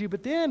encourage you.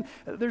 But then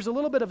there's a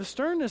little bit of a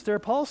sternness there.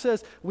 Paul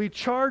says, we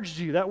charged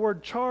you. That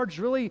word charged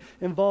really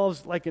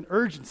involves like an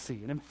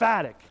urgency, an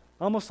emphatic,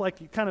 almost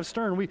like kind of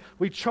stern.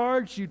 We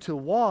charged you to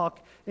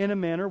walk in a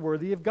manner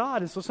worthy of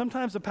God. And so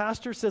sometimes the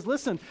pastor says,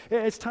 listen,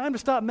 it's time to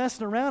stop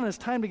messing around and it's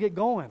time to get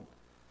going.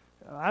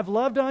 I've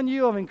loved on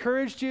you, I've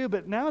encouraged you,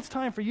 but now it's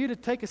time for you to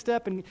take a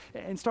step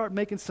and start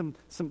making some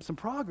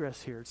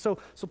progress here. So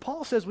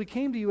Paul says, we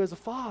came to you as a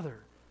father.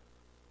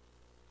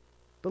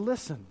 But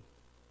listen,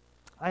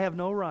 I have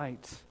no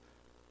right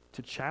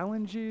to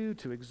challenge you,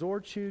 to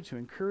exhort you, to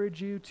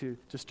encourage you, to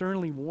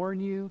sternly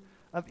warn you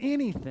of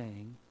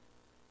anything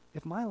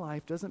if my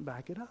life doesn't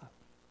back it up.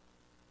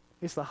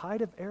 It's the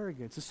height of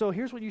arrogance. And so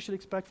here's what you should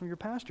expect from your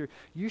pastor.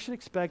 You should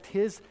expect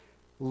his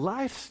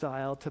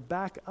lifestyle to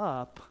back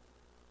up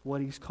what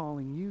he's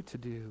calling you to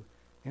do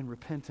in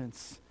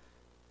repentance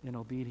and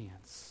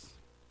obedience.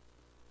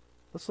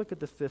 Let's look at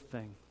the fifth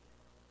thing.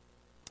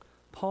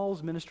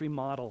 Paul's ministry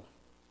model.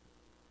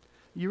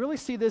 You really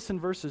see this in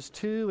verses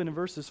 2 and in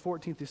verses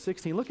 14 through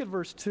 16. Look at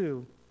verse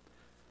 2.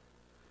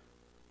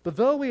 But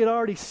though we had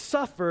already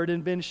suffered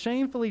and been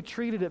shamefully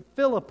treated at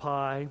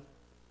Philippi,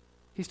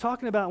 he's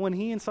talking about when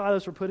he and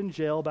Silas were put in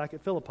jail back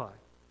at Philippi.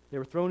 They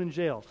were thrown in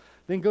jail.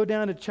 Then go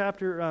down to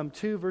chapter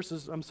 2,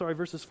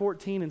 verses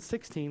 14 and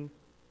 16.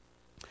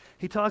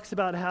 He talks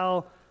about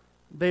how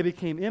they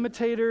became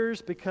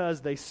imitators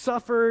because they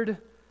suffered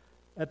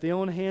at the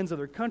own hands of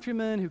their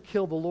countrymen who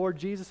killed the Lord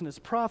Jesus and his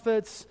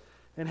prophets,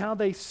 and how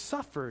they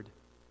suffered.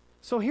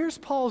 So here's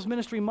Paul's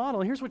ministry model,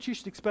 and here's what you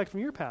should expect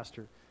from your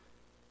pastor.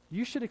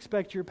 You should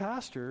expect your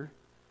pastor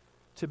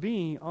to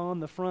be on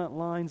the front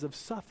lines of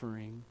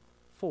suffering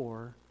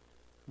for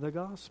the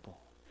gospel.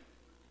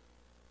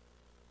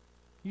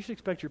 You should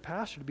expect your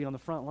pastor to be on the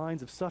front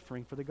lines of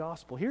suffering for the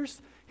gospel.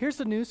 Here's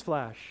the news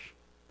flash.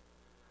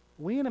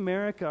 We in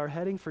America are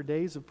heading for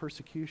days of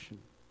persecution.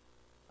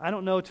 I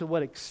don't know to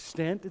what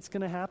extent it's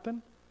going to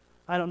happen.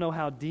 I don't know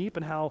how deep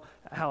and how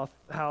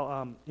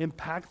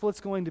impactful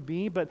it's going to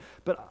be, but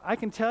I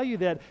can tell you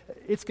that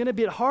it's going to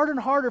be harder and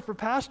harder for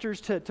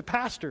pastors to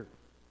pastor.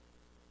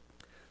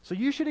 So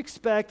you should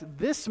expect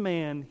this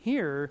man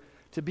here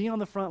to be on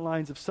the front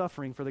lines of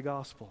suffering for the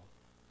gospel.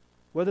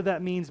 Whether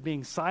that means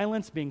being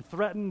silenced, being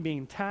threatened,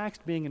 being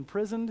taxed, being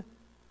imprisoned,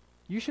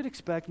 you should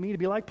expect me to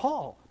be like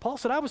Paul. Paul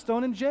said, I was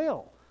thrown in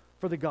jail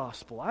for the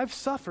gospel. I've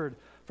suffered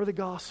for the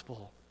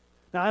gospel.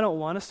 Now, I don't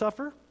want to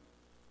suffer.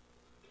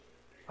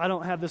 I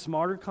don't have this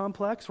martyr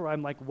complex where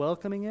I'm like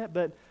welcoming it,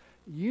 but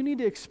you need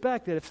to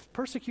expect that if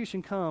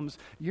persecution comes,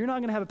 you're not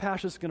going to have a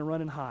pastor that's going to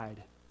run and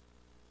hide.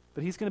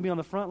 But he's going to be on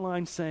the front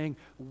line saying,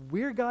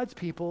 we're God's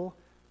people,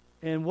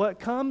 and what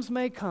comes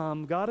may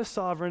come. God is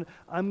sovereign.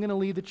 I'm going to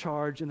lead the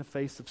charge in the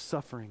face of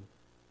suffering.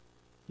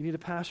 You need a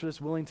pastor that's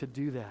willing to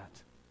do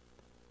that.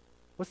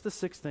 What's the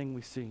sixth thing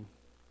we see?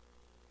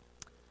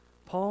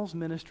 Paul's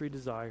ministry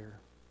desire.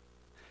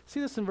 See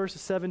this in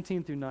verses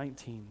 17 through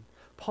 19.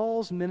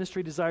 Paul's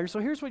ministry desire. So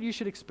here's what you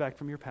should expect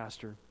from your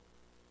pastor.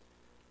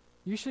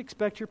 You should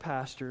expect your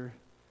pastor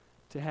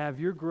to have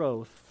your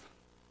growth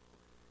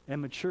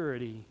and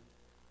maturity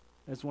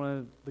as one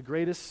of the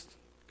greatest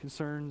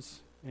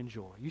concerns and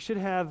joy. You should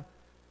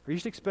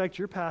expect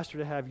your pastor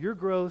to have your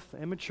growth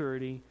and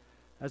maturity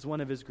as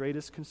one of his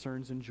greatest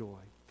concerns and joy.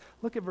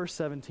 Look at verse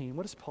 17.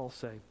 What does Paul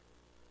say?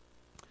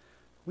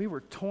 We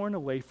were torn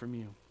away from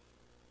you.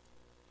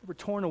 We were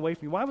torn away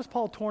from you. Why was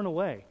Paul torn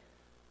away?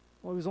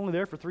 Well, he was only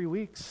there for 3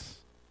 weeks.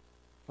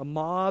 A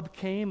mob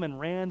came and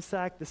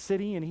ransacked the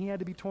city, and he had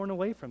to be torn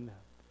away from them.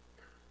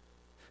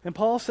 And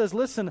Paul says,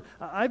 listen,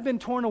 I've been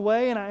torn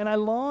away, and I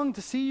long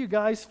to see you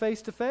guys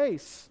face to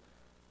face.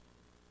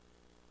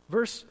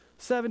 Verse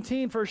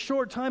 17, for a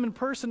short time in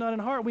person, not in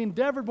heart, we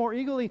endeavored more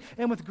eagerly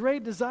and with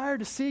great desire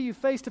to see you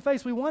face to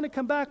face. We want to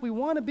come back. We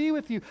want to be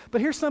with you.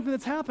 But here's something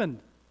that's happened.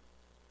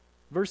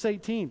 Verse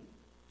 18,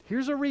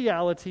 here's a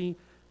reality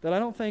that I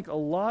don't think a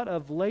lot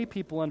of lay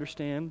people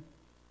understand.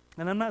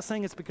 And I'm not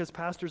saying it's because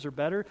pastors are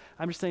better.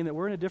 I'm just saying that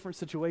we're in a different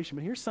situation.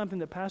 But here's something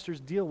that pastors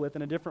deal with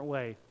in a different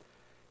way.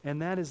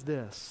 And that is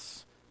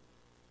this: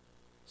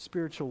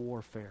 spiritual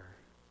warfare.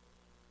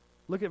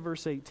 Look at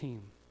verse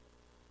 18.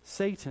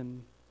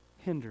 Satan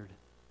hindered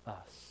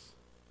us.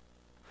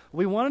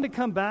 We wanted to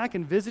come back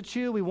and visit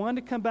you. We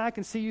wanted to come back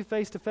and see you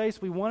face to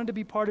face. We wanted to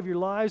be part of your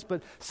lives,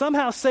 but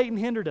somehow Satan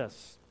hindered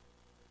us.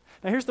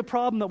 Now here's the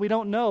problem that we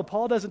don't know.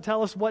 Paul doesn't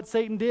tell us what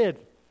Satan did.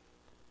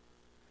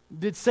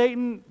 Was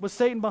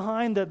Satan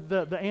behind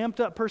the amped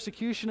up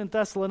persecution in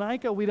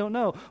Thessalonica? We don't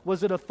know.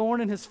 Was it a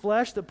thorn in his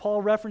flesh that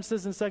Paul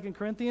references in 2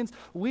 Corinthians?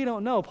 We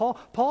don't know.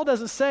 Paul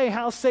doesn't say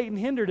how Satan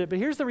hindered it, but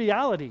here's the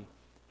reality.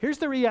 Here's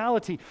the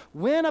reality.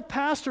 When a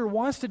pastor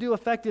wants to do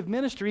effective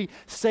ministry,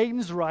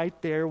 Satan's right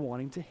there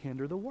wanting to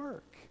hinder the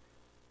work.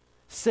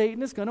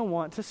 Satan is going to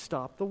want to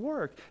stop the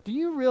work. Do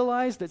you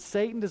realize that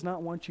Satan does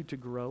not want you to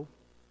grow?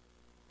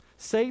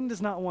 Satan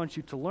does not want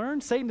you to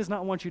learn. Satan does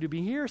not want you to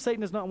be here.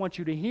 Satan does not want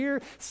you to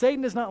hear.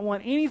 Satan does not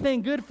want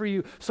anything good for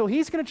you. So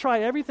he's going to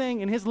try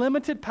everything in his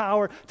limited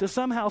power to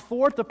somehow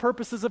thwart the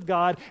purposes of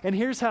God. And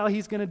here's how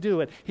he's going to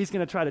do it. He's going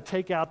to try to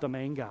take out the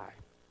main guy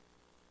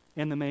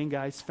and the main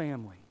guy's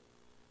family.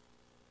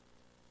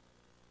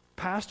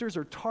 Pastors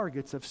are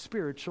targets of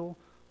spiritual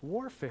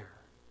warfare.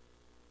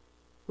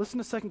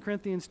 Listen to 2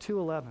 Corinthians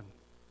 2:11.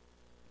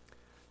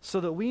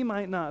 So that we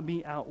might not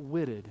be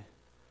outwitted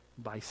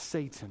by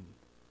Satan.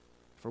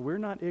 For we're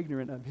not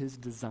ignorant of his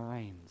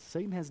designs.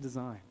 Satan has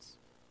designs.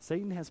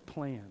 Satan has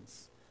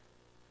plans.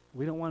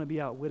 We don't want to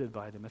be outwitted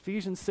by them.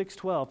 Ephesians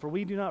 6:12. For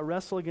we do not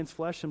wrestle against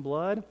flesh and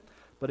blood,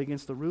 but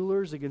against the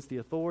rulers, against the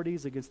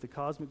authorities, against the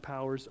cosmic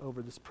powers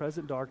over this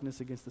present darkness,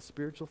 against the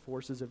spiritual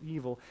forces of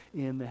evil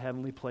in the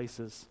heavenly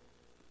places.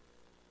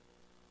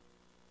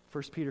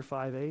 1 Peter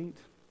 5:8.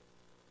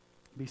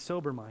 Be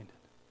sober-minded.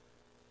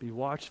 Be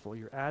watchful.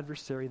 Your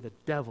adversary, the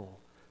devil,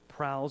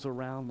 prowls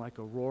around like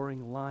a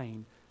roaring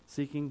lion,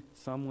 seeking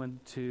someone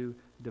to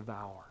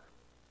devour.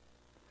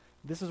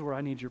 This is where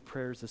I need your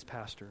prayers as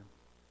pastor.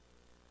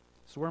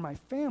 This is where my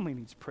family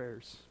needs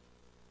prayers.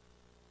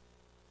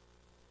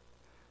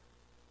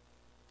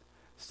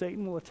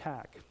 Satan will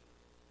attack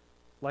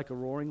like a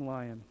roaring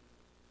lion.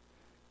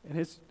 And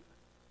his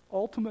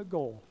ultimate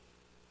goal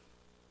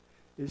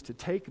is to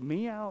take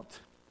me out,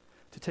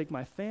 to take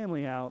my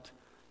family out,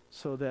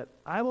 so that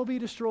I will be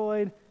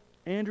destroyed,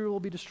 Andrew will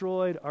be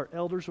destroyed, our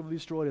elders will be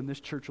destroyed, and this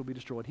church will be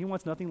destroyed. He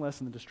wants nothing less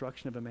than the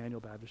destruction of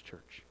Emmanuel Baptist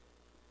Church.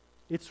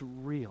 It's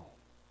real.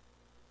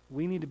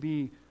 We need to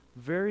be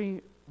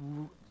very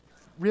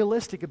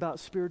realistic about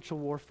spiritual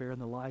warfare in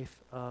the life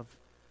of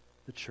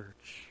the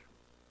church.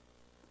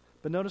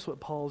 But notice what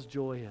Paul's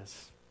joy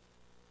is.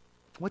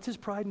 What's his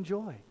pride and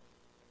joy?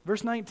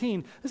 Verse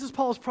 19, this is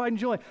Paul's pride and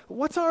joy.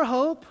 What's our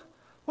hope?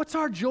 What's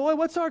our joy?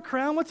 What's our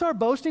crown? What's our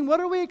boasting? What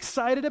are we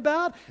excited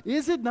about?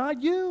 Is it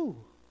not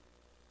you?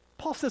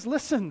 Paul says,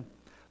 listen,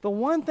 the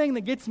one thing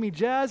that gets me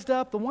jazzed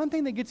up, the one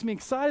thing that gets me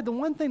excited, the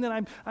one thing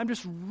that I'm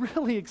just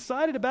really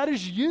excited about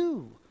is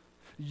you.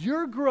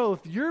 Your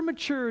growth, your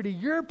maturity,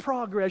 your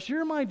progress,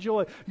 you're my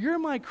joy, you're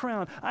my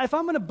crown. If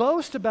I'm going to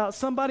boast about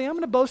somebody, I'm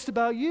going to boast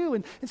about you.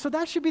 And so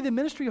that should be the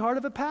ministry heart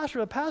of a pastor.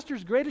 A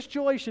pastor's greatest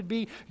joy should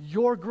be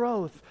your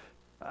growth.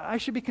 I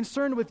should be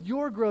concerned with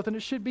your growth, and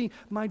it should be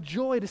my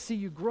joy to see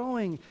you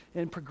growing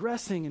and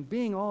progressing and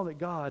being all that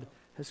God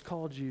has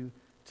called you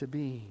to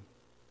be.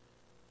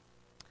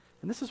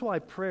 And this is why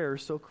prayer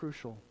is so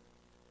crucial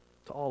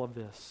to all of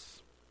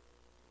this.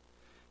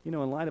 You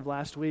know, in light of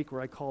last week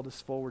where I called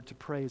us forward to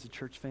pray as a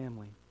church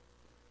family,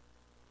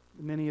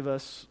 many of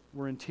us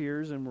were in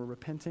tears and were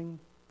repenting.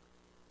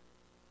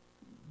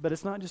 But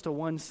it's not just a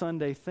one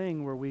Sunday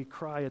thing where we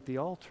cry at the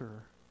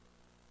altar.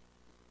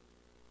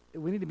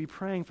 we need to be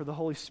praying for the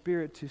Holy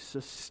Spirit to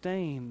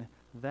sustain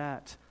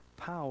that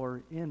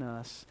power in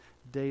us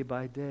day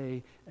by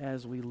day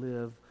as we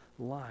live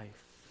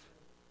life.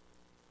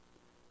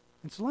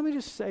 And so let me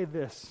just say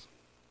this.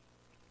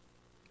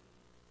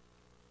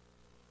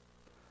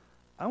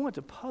 I want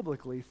to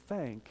publicly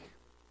thank,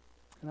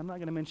 and I'm not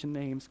going to mention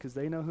names because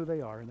they know who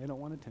they are and they don't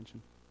want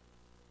attention.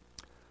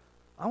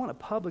 I want to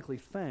publicly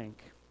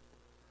thank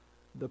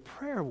the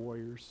prayer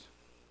warriors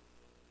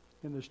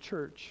in this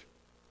church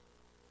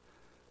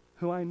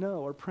who I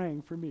know are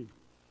praying for me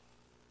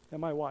and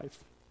my wife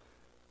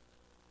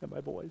and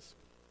my boys.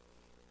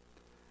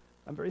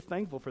 I'm very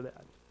thankful for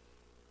that.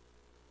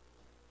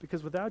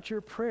 Because without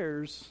your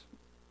prayers,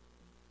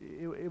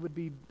 it would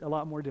be a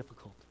lot more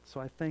difficult.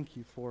 So I thank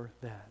you for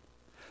that.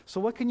 So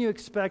what can you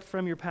expect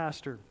from your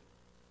pastor?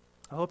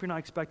 I hope you're not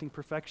expecting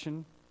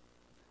perfection.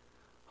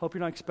 Hope you're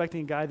not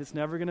expecting a guy that's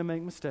never going to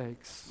make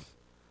mistakes.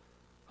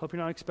 Hope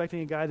you're not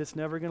expecting a guy that's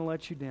never going to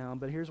let you down.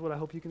 But here's what I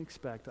hope you can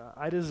expect.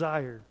 I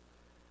desire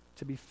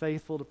to be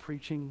faithful to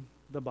preaching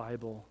the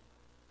Bible,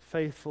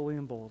 faithfully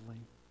and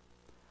boldly.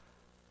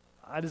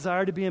 I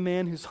desire to be a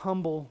man who's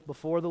humble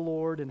before the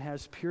Lord and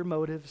has pure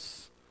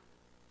motives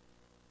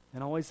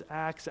and always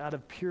acts out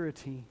of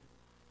purity.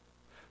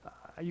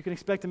 You can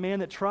expect a man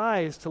that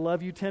tries to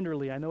love you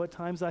tenderly. I know at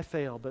times I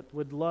fail, but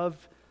would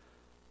love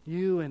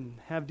you and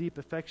have deep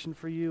affection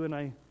for you. And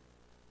I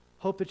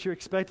hope that you're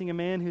expecting a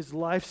man whose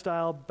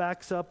lifestyle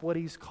backs up what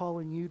he's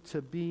calling you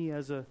to be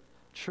as a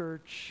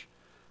church.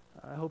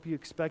 I hope you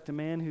expect a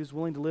man who's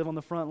willing to live on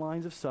the front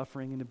lines of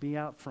suffering and to be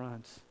out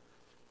front.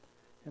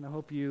 And I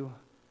hope you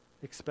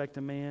expect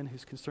a man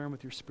who's concerned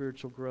with your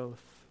spiritual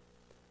growth,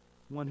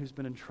 one who's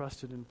been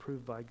entrusted and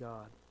approved by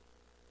God.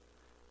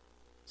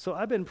 So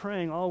I've been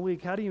praying all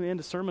week, how do you end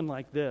a sermon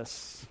like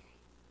this?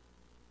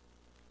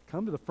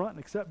 Come to the front and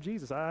accept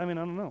Jesus. I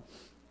don't know.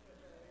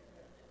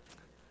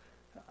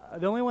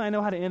 The only way I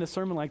know how to end a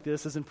sermon like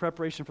this is in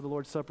preparation for the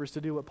Lord's Supper, is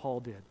to do what Paul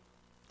did.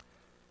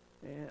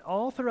 And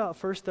all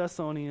throughout 1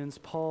 Thessalonians,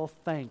 Paul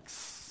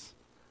thanks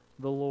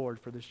the Lord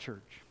for this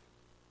church.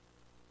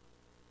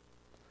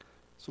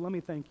 So let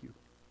me thank you.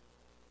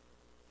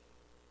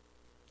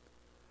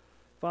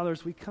 Father,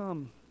 as we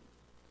come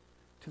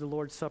to the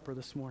Lord's Supper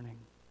this morning,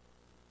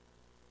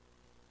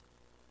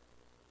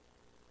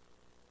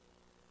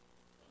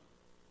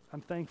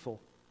 I'm thankful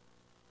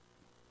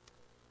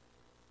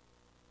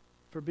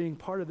for being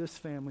part of this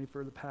family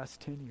for the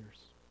past 10 years.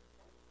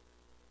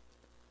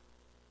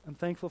 I'm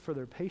thankful for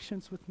their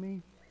patience with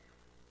me.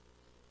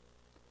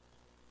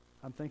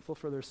 I'm thankful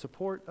for their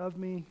support of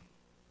me.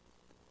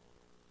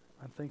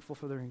 I'm thankful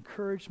for their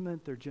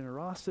encouragement, their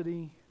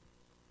generosity,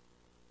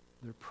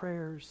 their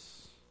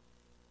prayers.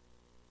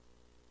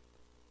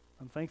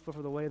 I'm thankful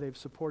for the way they've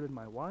supported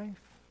my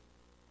wife.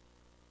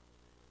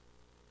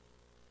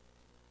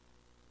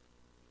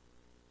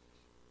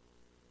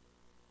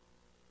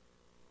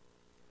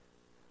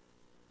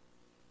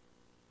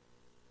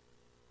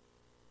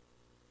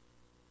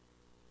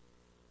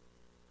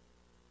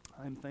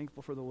 I'm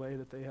thankful for the way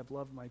that they have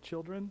loved my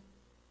children,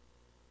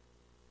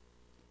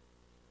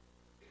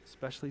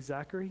 especially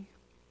Zachary.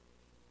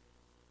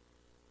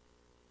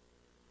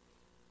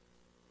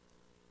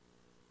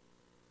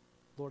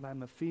 Lord,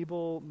 I'm a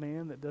feeble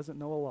man that doesn't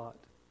know a lot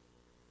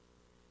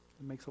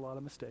and makes a lot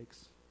of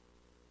mistakes.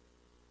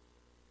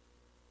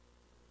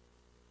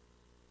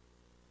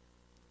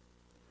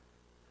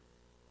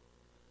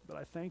 But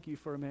I thank you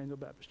for Emmanuel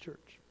Baptist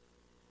Church.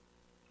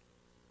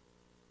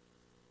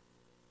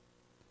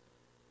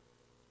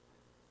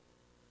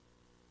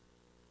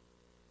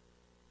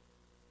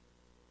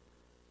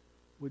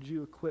 Would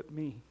you equip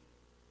me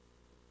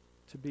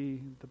to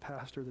be the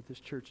pastor that this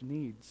church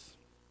needs?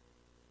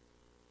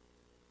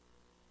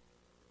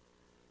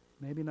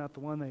 Maybe not the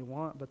one they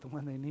want, but the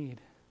one they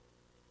need.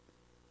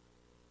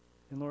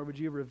 And Lord, would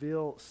you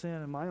reveal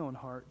sin in my own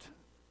heart,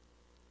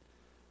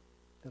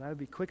 that I would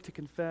be quick to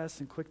confess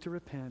and quick to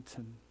repent,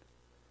 and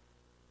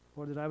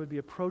Lord, that I would be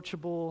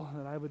approachable,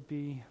 that I would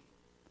be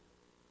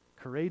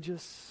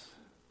courageous,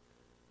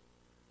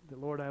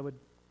 that Lord, I would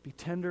be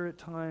tender at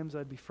times,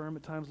 I'd be firm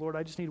at times. Lord,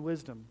 I just need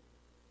wisdom.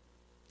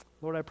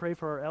 Lord, I pray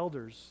for our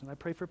elders, and I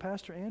pray for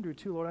Pastor Andrew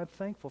too. Lord, I'm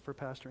thankful for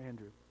Pastor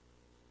Andrew.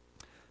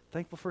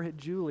 Thankful for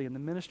Julie and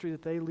the ministry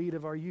that they lead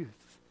of our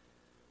youth.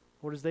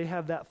 Lord, as they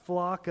have that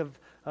flock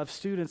of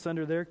students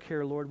under their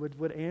care, Lord,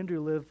 would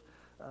Andrew live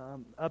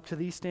up to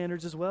these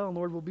standards as well? And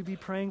Lord, will we be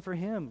praying for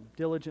him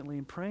diligently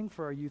and praying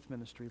for our youth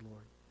ministry,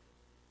 Lord.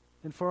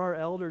 And for our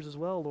elders as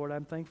well, Lord,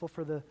 I'm thankful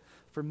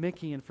for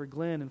Mickey and for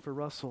Glenn and for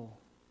Russell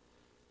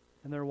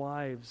and their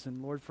wives,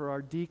 and Lord, for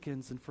our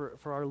deacons and for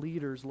our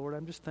leaders, Lord,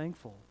 I'm just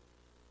thankful.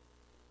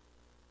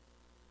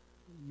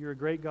 You're a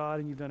great God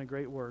and you've done a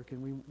great work,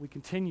 and we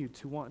continue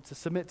to want to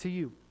submit to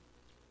you.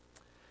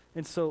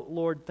 And so,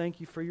 Lord, thank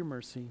you for your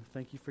mercy.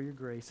 Thank you for your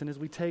grace. And as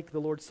we take the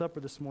Lord's Supper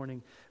this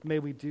morning, may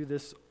we do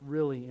this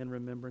really in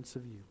remembrance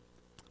of you.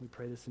 We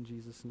pray this in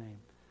Jesus' name.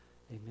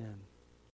 Amen.